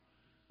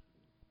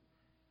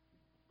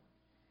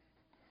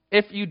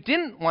 If you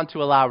didn't want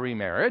to allow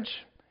remarriage,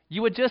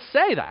 you would just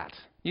say that.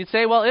 You'd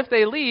say, well, if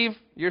they leave,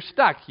 you're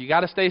stuck. You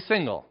got to stay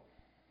single.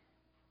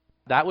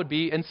 That would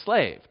be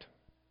enslaved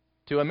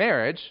to a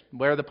marriage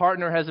where the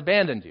partner has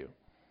abandoned you.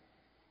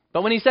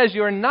 But when he says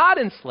you're not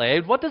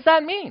enslaved, what does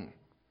that mean?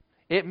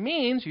 It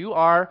means you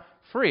are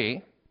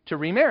free to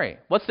remarry.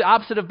 What's the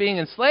opposite of being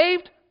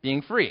enslaved?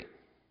 Being free.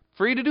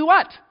 Free to do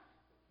what?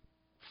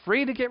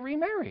 Free to get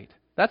remarried.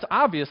 That's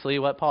obviously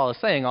what Paul is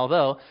saying,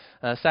 although,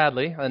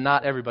 sadly,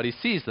 not everybody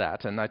sees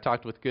that. And I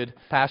talked with good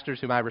pastors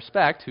whom I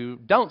respect who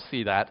don't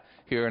see that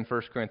here in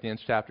 1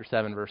 Corinthians chapter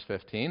 7, verse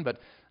 15. But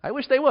I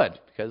wish they would,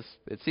 because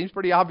it seems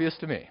pretty obvious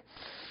to me.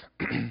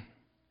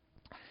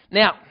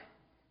 Now,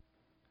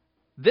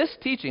 this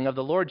teaching of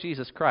the Lord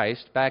Jesus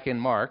Christ back in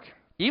Mark,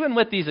 even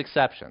with these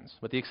exceptions,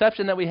 with the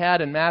exception that we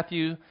had in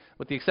Matthew,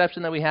 with the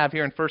exception that we have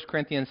here in 1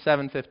 Corinthians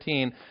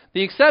 7:15,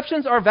 the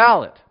exceptions are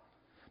valid.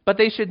 But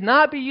they should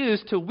not be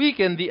used to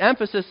weaken the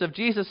emphasis of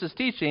Jesus'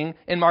 teaching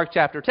in Mark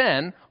chapter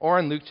 10 or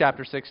in Luke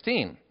chapter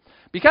 16.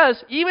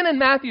 Because even in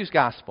Matthew's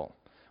gospel,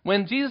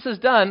 when Jesus is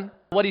done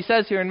what he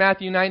says here in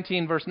Matthew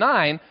 19, verse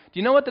 9, do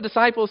you know what the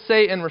disciples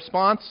say in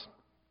response?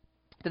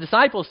 The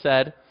disciples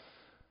said,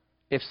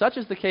 if such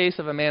is the case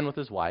of a man with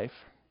his wife,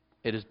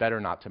 it is better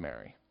not to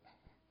marry.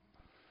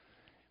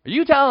 Are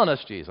you telling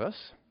us, Jesus,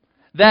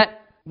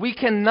 that we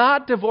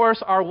cannot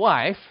divorce our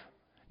wife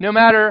no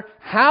matter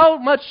how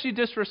much she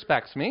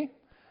disrespects me,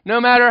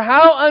 no matter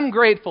how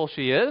ungrateful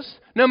she is,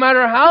 no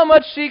matter how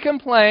much she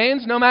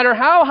complains, no matter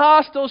how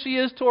hostile she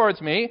is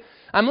towards me?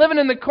 I'm living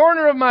in the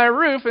corner of my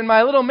roof in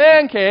my little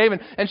man cave,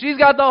 and she's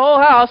got the whole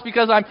house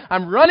because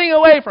I'm running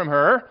away from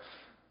her.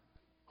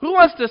 Who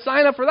wants to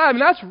sign up for that? I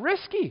mean, that's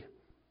risky.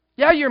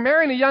 Yeah, you're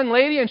marrying a young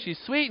lady, and she's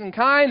sweet and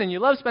kind, and you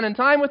love spending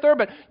time with her,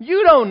 but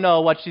you don't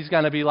know what she's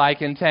going to be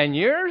like in 10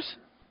 years.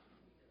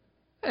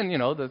 And, you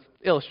know, the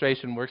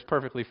illustration works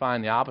perfectly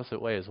fine the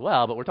opposite way as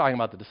well, but we're talking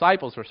about the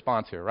disciples'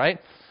 response here, right?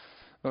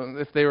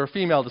 If they were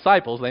female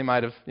disciples, they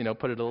might have,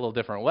 put it a little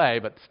different way,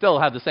 but still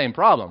have the same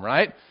problem,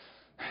 right?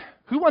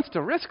 Who wants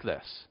to risk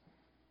this?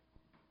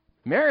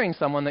 Marrying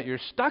someone that you're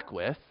stuck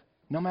with,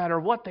 no matter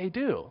what they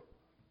do.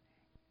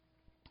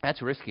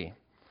 That's risky.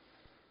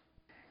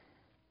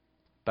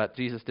 But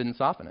Jesus didn't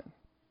soften it.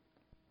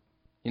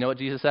 You know what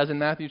Jesus says in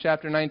Matthew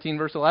chapter 19,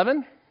 verse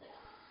 11?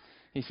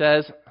 He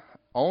says,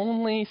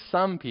 only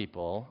some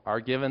people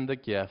are given the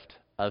gift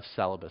of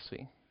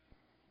celibacy.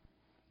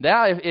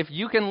 Now, if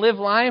you can live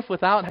life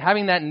without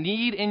having that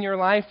need in your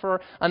life for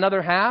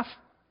another half,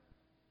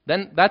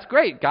 then that's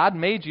great. God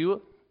made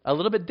you a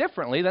little bit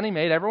differently than he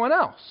made everyone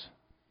else.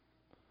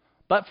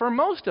 But for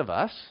most of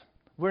us,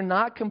 we're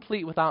not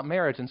complete without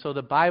marriage, and so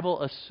the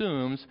Bible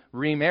assumes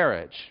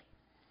remarriage.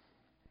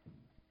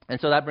 And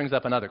so that brings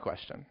up another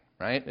question,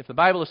 right? If the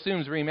Bible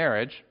assumes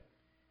remarriage,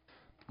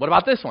 what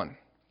about this one?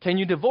 Can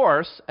you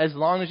divorce as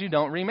long as you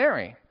don't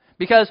remarry?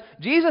 Because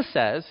Jesus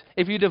says,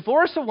 if you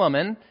divorce a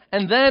woman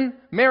and then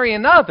marry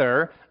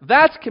another,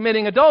 that's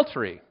committing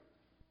adultery.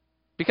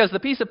 Because the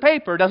piece of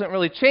paper doesn't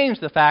really change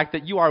the fact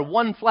that you are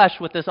one flesh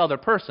with this other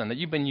person, that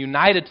you've been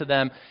united to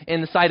them in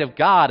the sight of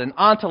God. An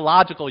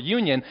ontological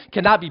union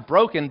cannot be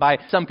broken by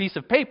some piece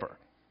of paper.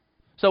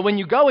 So when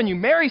you go and you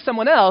marry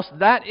someone else,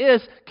 that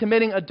is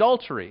committing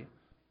adultery.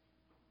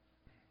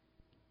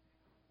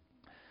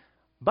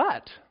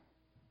 But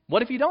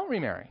what if you don't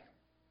remarry?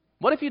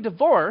 What if you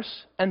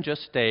divorce and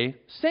just stay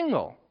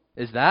single?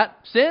 Is that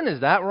sin?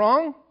 Is that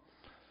wrong?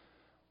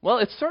 Well,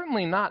 it's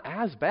certainly not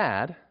as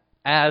bad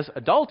as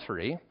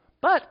adultery,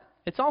 but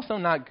it's also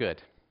not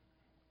good.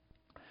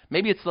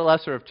 Maybe it's the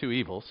lesser of two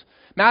evils.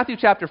 Matthew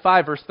chapter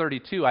 5, verse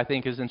 32, I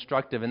think, is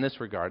instructive in this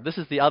regard. This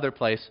is the other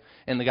place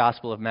in the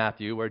Gospel of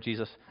Matthew where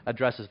Jesus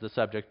addresses the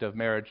subject of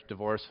marriage,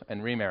 divorce,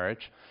 and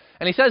remarriage.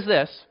 And he says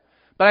this,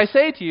 but I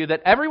say to you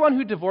that everyone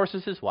who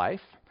divorces his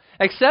wife,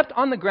 except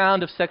on the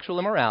ground of sexual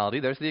immorality,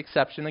 there's the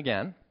exception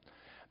again,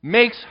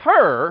 makes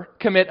her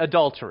commit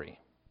adultery.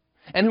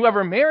 And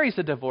whoever marries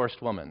a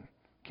divorced woman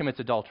commits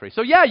adultery.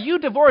 So yeah, you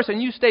divorce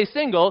and you stay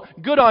single,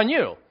 good on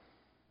you.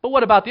 But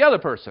what about the other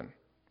person?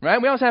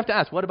 Right? We always have to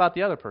ask, what about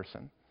the other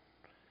person?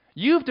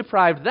 You've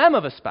deprived them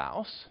of a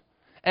spouse,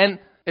 and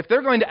if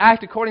they're going to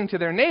act according to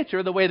their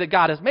nature, the way that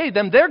God has made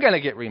them, they're going to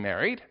get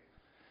remarried.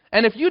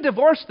 And if you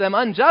divorce them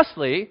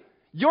unjustly,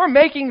 you're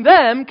making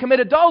them commit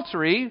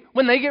adultery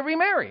when they get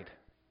remarried.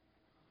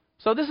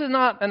 So this is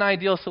not an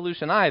ideal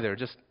solution either,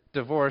 just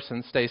divorce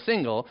and stay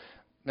single.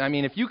 I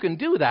mean, if you can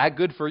do that,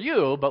 good for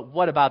you, but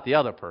what about the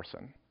other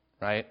person,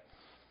 right?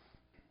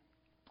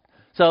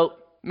 So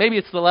maybe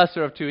it's the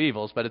lesser of two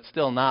evils, but it's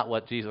still not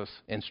what Jesus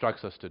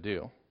instructs us to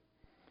do.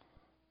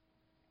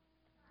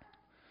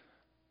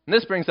 And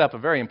this brings up a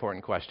very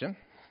important question.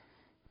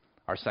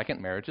 Our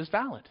second marriage is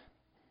valid.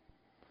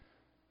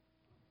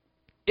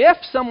 If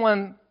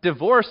someone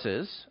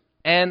divorces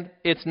and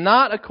it's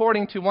not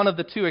according to one of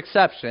the two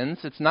exceptions,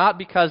 it's not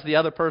because the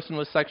other person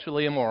was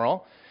sexually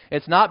immoral,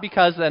 it's not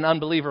because an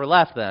unbeliever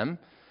left them,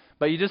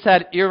 but you just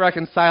had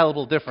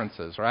irreconcilable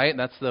differences, right?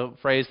 That's the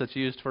phrase that's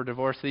used for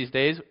divorce these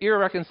days,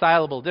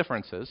 irreconcilable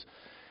differences.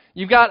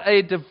 You've got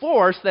a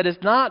divorce that is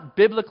not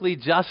biblically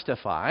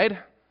justified,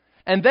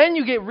 and then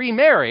you get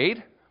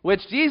remarried,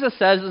 which Jesus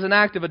says is an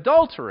act of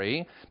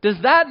adultery. Does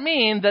that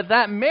mean that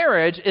that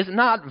marriage is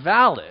not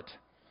valid?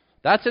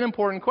 That's an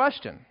important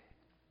question.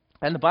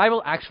 And the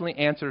Bible actually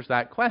answers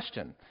that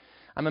question.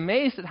 I'm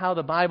amazed at how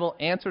the Bible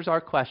answers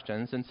our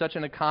questions in such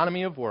an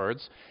economy of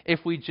words if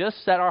we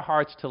just set our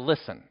hearts to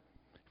listen.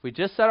 If we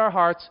just set our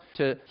hearts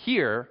to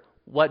hear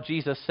what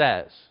Jesus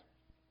says.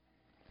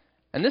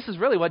 And this is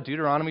really what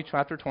Deuteronomy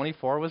chapter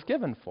 24 was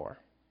given for.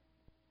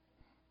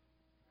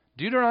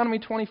 Deuteronomy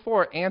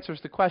 24 answers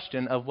the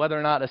question of whether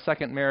or not a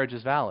second marriage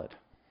is valid.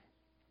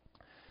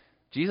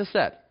 Jesus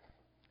said,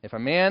 if a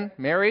man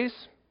marries,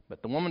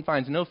 but the woman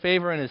finds no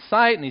favor in his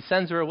sight, and he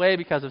sends her away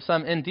because of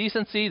some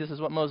indecency, this is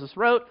what Moses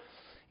wrote,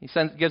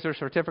 gives her a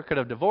certificate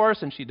of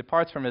divorce, and she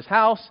departs from his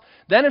house.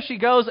 Then if she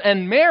goes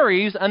and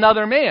marries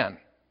another man,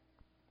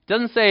 it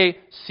doesn't say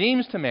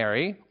seems to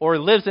marry or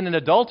lives in an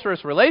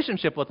adulterous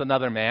relationship with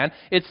another man.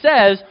 It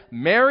says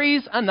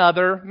marries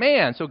another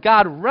man. So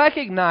God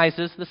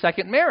recognizes the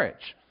second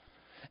marriage.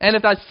 And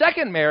if that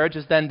second marriage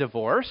is then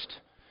divorced,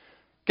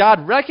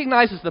 God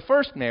recognizes the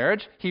first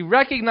marriage, He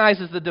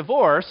recognizes the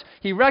divorce,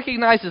 He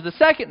recognizes the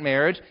second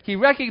marriage, He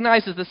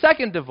recognizes the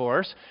second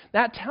divorce.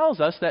 That tells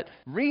us that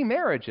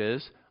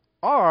remarriages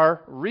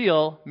are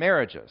real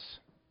marriages.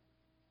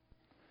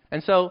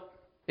 And so,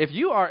 if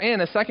you are in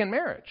a second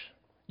marriage,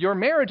 your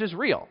marriage is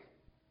real.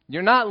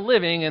 You're not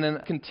living in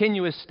a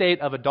continuous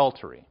state of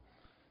adultery.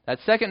 That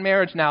second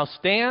marriage now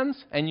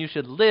stands, and you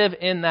should live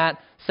in that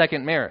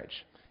second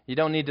marriage. You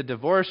don't need to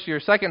divorce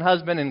your second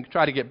husband and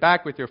try to get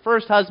back with your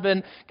first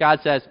husband. God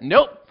says,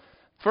 nope,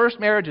 first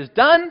marriage is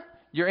done.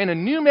 You're in a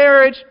new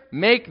marriage.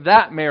 Make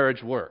that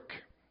marriage work.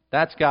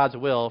 That's God's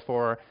will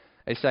for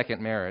a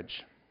second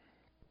marriage.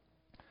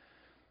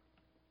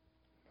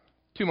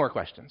 Two more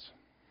questions.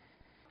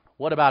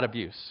 What about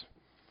abuse?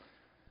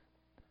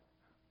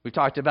 We've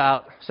talked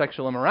about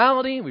sexual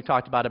immorality. We've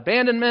talked about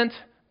abandonment.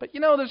 But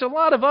there's a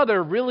lot of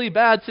other really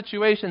bad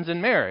situations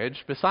in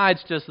marriage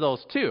besides just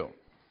those two.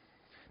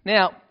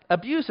 Now,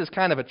 abuse is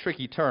kind of a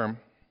tricky term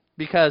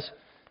because,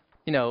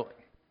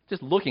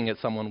 just looking at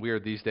someone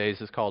weird these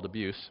days is called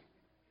abuse.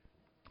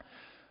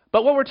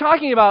 But what we're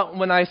talking about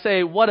when I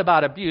say, what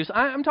about abuse,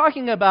 I'm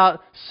talking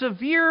about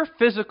severe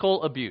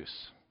physical abuse.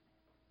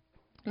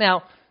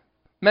 Now,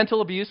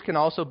 mental abuse can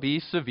also be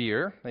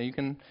severe. Now, you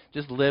can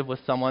just live with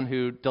someone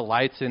who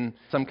delights in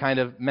some kind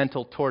of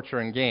mental torture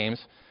and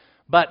games.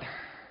 But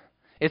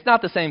it's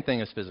not the same thing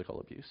as physical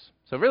abuse.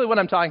 So really what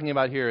I'm talking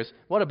about here is,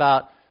 what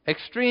about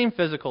extreme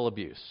physical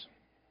abuse?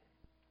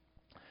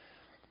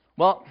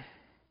 Well,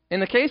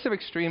 in the case of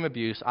extreme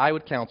abuse, I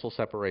would counsel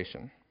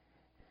separation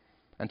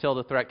until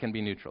the threat can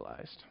be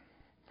neutralized.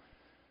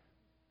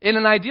 In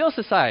an ideal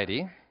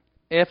society,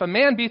 if a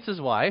man beats his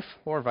wife,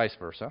 or vice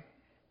versa,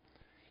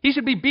 he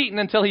should be beaten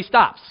until he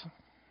stops.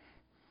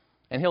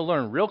 And he'll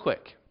learn real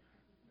quick.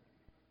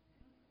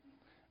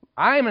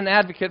 I am an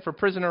advocate for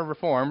prisoner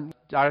reform.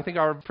 I think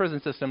our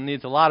prison system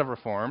needs a lot of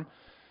reform.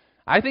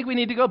 I think we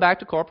need to go back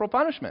to corporal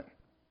punishment.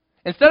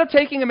 Instead of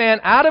taking a man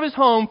out of his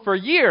home for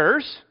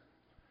years,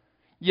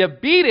 you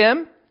beat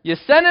him, you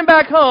send him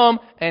back home,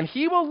 and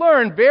he will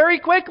learn very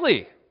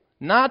quickly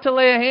not to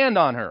lay a hand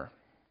on her.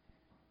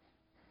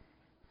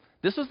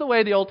 This was the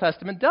way the Old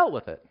Testament dealt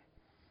with it.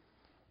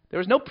 There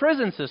was no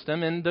prison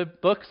system in the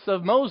books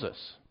of Moses.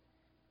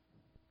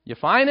 You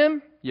find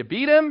him, you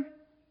beat him,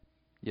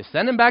 you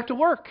send him back to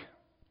work.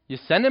 You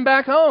send him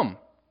back home.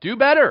 Do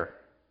better.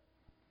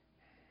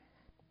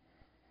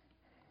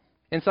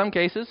 In some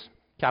cases,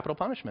 capital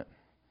punishment.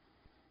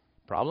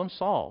 Problem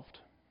solved.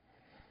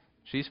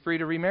 She's free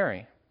to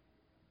remarry.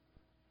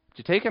 But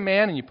you take a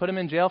man and you put him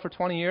in jail for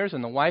 20 years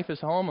and the wife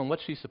is home, and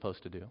what's she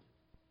supposed to do?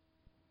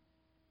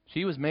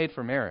 She was made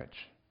for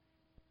marriage.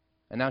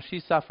 And now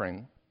she's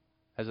suffering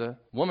as a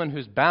woman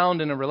who's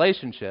bound in a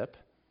relationship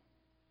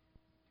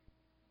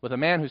with a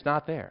man who's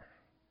not there.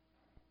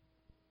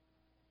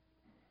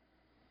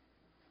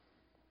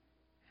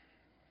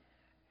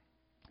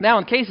 Now,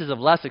 in cases of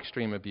less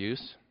extreme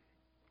abuse,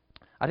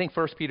 I think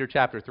 1 Peter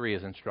chapter 3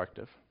 is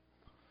instructive.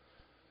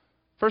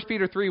 1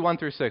 Peter 3, 1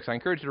 through 6. I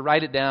encourage you to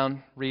write it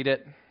down, read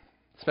it,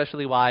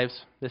 especially wives.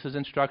 This is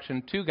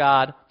instruction to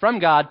God, from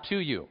God to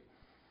you.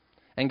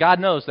 And God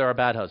knows there are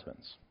bad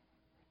husbands.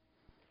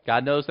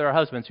 God knows there are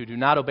husbands who do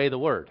not obey the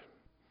word.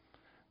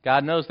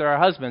 God knows there are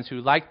husbands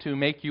who like to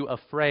make you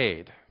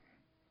afraid,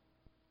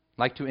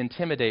 like to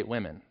intimidate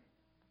women.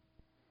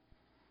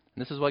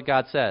 And this is what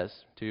God says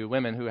to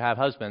women who have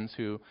husbands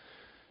who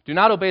do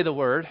not obey the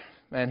word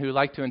and who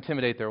like to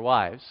intimidate their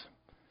wives.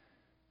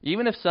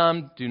 Even if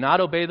some do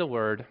not obey the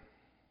word,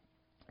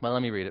 well,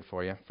 let me read it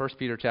for you. 1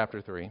 Peter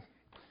chapter 3,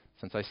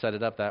 since I set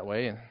it up that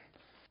way.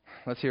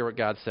 Let's hear what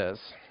God says.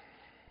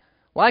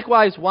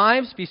 Likewise,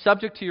 wives, be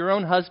subject to your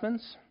own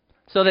husbands,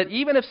 so that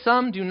even if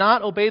some do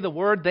not obey the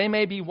word, they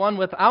may be won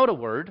without a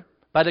word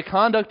by the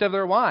conduct of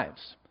their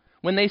wives,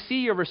 when they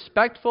see your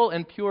respectful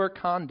and pure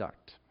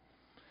conduct.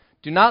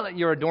 Do not let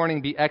your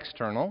adorning be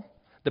external,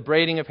 the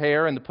braiding of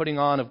hair and the putting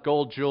on of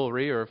gold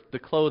jewelry or the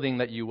clothing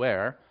that you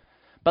wear,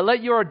 but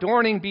let your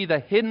adorning be the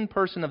hidden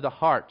person of the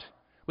heart,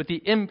 with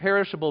the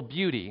imperishable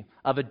beauty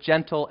of a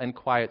gentle and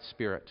quiet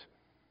spirit.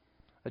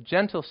 A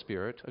gentle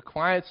spirit, a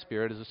quiet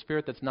spirit, is a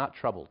spirit that's not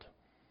troubled.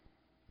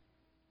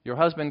 Your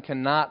husband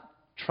cannot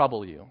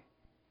trouble you.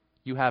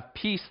 You have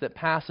peace that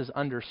passes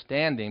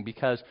understanding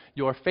because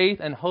your faith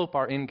and hope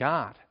are in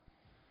God.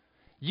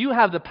 You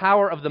have the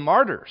power of the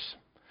martyrs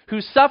who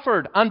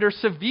suffered under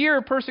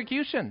severe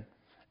persecution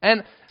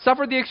and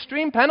suffered the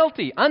extreme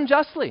penalty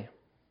unjustly.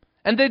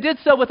 And they did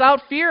so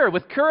without fear,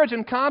 with courage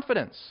and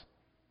confidence.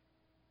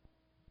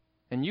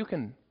 And you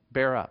can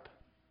bear up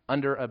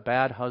under a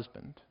bad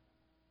husband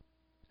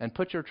and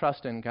put your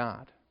trust in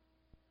God,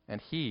 and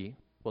He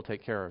will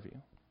take care of you.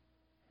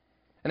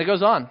 And it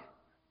goes on.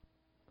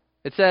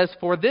 It says,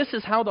 for this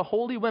is how the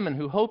holy women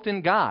who hoped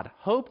in God,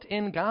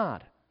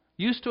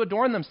 used to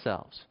adorn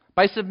themselves,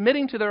 by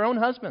submitting to their own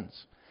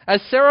husbands,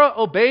 as Sarah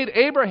obeyed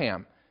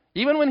Abraham,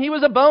 even when he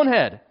was a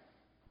bonehead.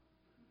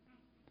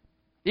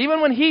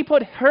 Even when he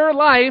put her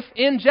life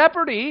in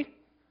jeopardy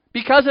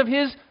because of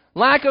his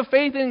lack of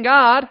faith in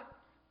God,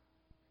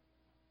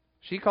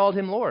 she called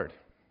him Lord.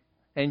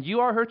 And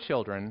you are her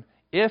children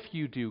if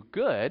you do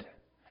good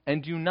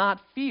and do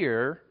not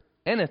fear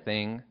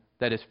anything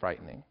that is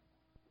frightening.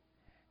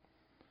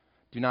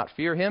 Do not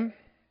fear him.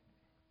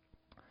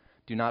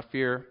 Do not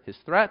fear his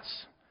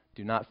threats.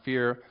 Do not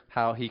fear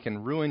how he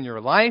can ruin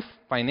your life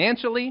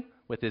financially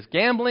with his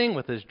gambling,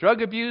 with his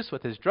drug abuse,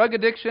 with his drug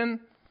addiction.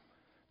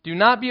 Do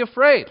not be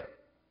afraid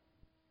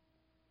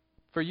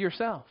for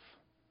yourself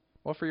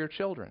or for your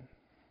children,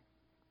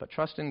 but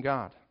trust in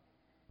God.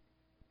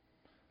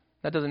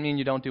 That doesn't mean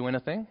you don't do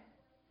anything.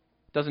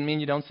 Doesn't mean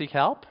you don't seek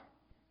help.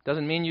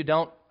 Doesn't mean you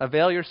don't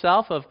avail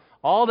yourself of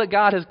all that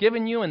God has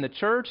given you in the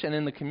church and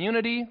in the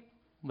community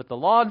with the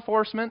law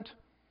enforcement.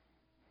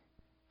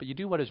 But you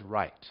do what is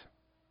right,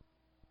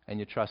 and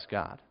you trust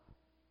God.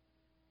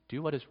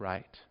 Do what is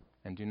right,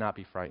 and do not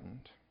be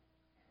frightened.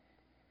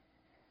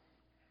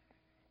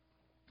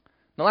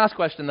 The last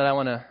question that I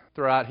want to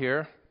throw out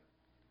here,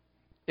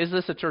 is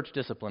this a church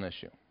discipline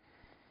issue?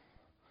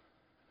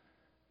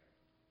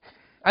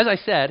 As I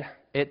said,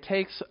 it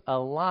takes a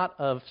lot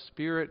of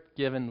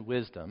Spirit-given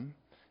wisdom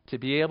to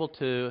be able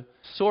to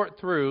sort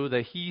through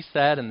the he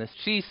said and the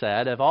she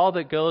said of all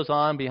that goes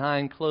on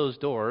behind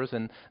closed doors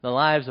in the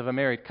lives of a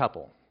married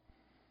couple.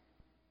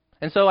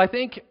 And so I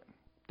think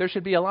there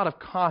should be a lot of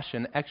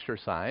caution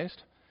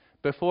exercised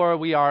before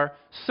we are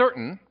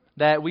certain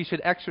that we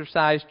should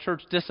exercise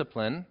church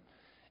discipline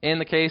in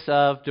the case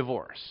of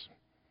divorce.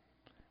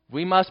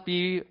 We must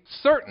be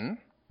certain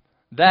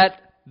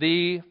that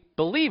the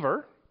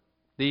believer,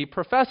 the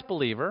professed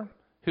believer,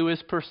 who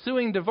is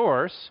pursuing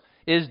divorce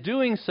is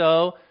doing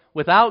so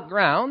without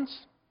grounds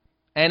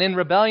and in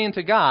rebellion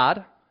to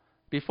God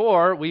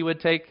before we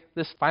would take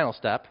this final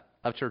step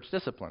of church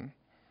discipline.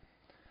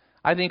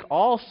 I think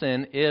all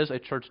sin is a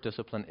church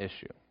discipline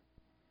issue,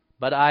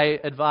 but I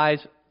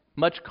advise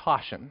much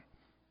caution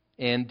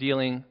in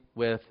dealing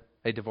with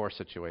a divorce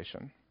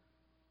situation.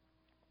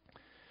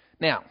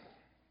 Now,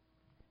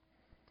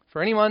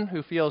 for anyone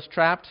who feels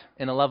trapped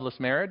in a loveless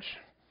marriage,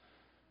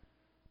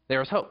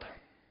 there is hope.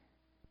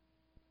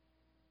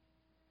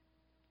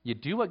 You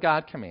do what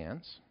God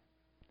commands,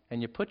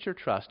 and you put your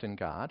trust in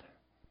God,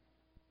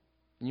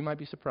 and you might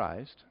be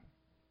surprised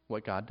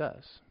what God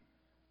does.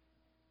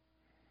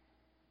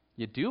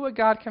 You do what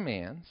God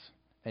commands,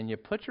 and you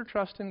put your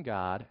trust in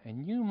God,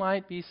 and you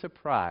might be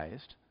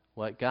surprised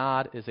what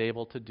God is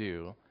able to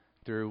do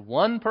through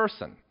one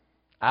person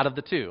out of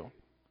the two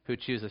who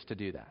chooses to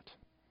do that.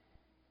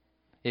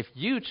 If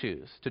you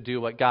choose to do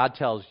what God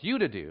tells you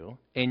to do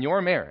in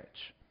your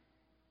marriage,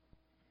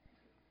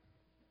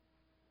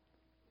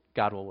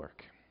 God will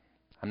work.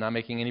 I'm not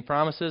making any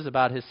promises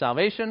about his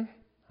salvation.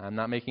 I'm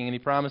not making any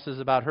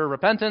promises about her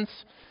repentance.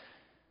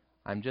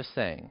 I'm just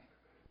saying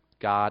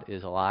God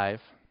is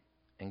alive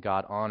and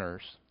God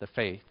honors the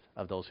faith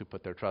of those who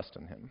put their trust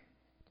in him.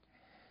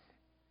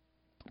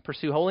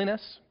 Pursue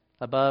holiness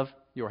above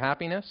your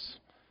happiness,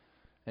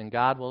 and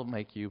God will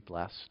make you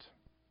blessed.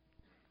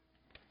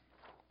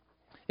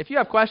 If you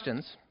have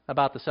questions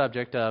about the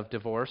subject of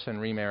divorce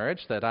and remarriage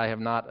that I have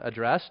not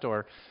addressed,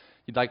 or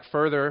you'd like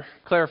further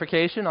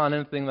clarification on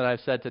anything that I've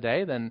said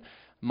today, then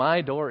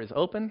my door is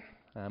open.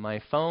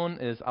 My phone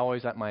is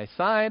always at my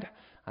side.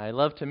 I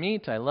love to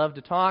meet. I love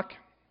to talk.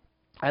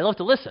 I love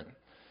to listen.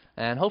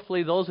 And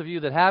hopefully those of you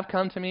that have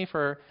come to me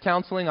for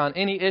counseling on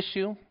any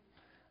issue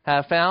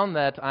have found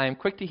that I am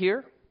quick to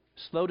hear,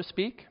 slow to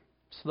speak,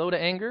 slow to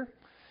anger,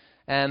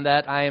 and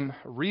that I am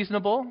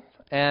reasonable,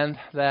 and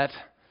that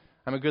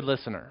I'm a good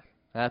listener.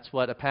 That's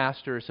what a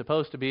pastor is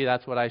supposed to be.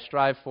 That's what I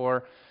strive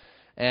for.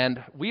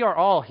 And we are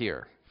all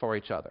here for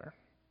each other.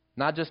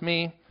 Not just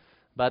me,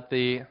 but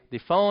the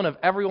phone of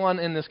everyone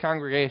in this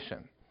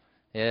congregation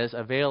is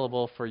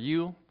available for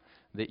you.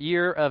 The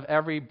ear of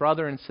every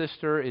brother and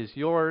sister is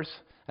yours.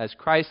 As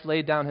Christ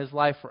laid down his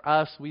life for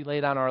us, we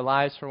lay down our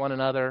lives for one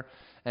another,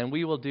 and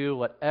we will do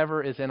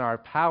whatever is in our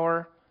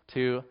power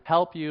to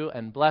help you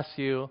and bless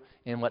you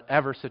in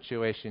whatever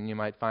situation you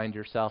might find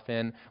yourself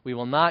in. We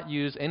will not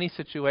use any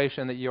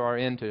situation that you are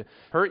in to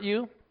hurt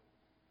you.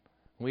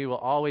 We will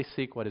always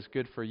seek what is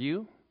good for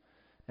you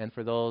and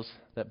for those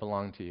that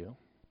belong to you.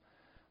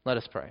 Let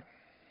us pray.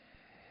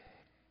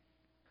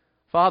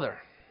 Father,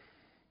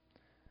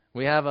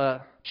 we have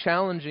a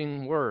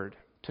challenging word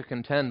to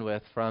contend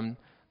with from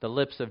the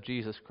lips of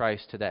Jesus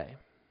Christ today.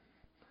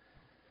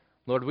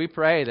 Lord, we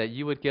pray that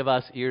you would give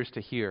us ears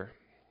to hear.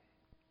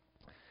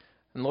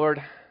 And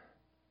Lord,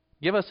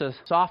 give us a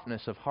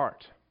softness of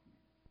heart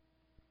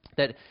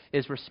that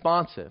is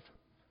responsive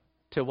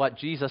to what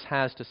Jesus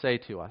has to say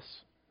to us.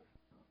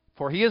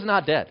 For he is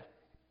not dead,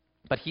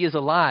 but he is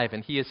alive,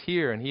 and he is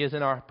here, and he is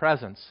in our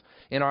presence,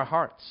 in our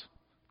hearts,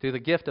 through the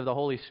gift of the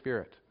Holy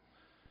Spirit.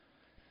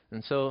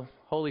 And so,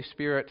 Holy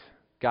Spirit,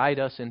 guide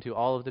us into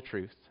all of the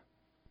truth.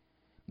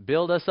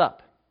 Build us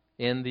up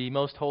in the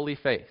most holy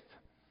faith.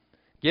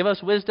 Give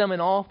us wisdom in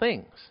all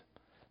things,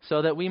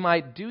 so that we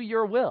might do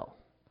your will,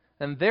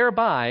 and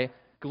thereby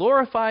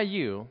glorify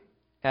you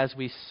as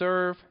we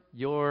serve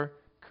your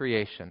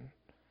creation.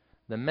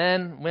 The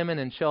men, women,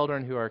 and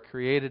children who are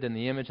created in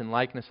the image and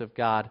likeness of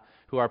God,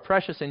 who are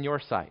precious in your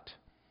sight.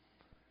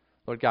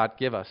 Lord God,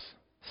 give us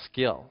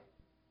skill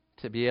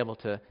to be able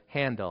to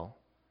handle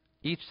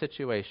each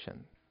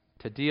situation,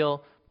 to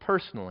deal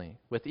personally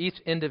with each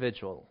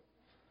individual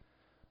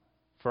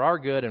for our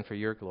good and for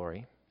your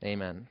glory.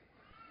 Amen.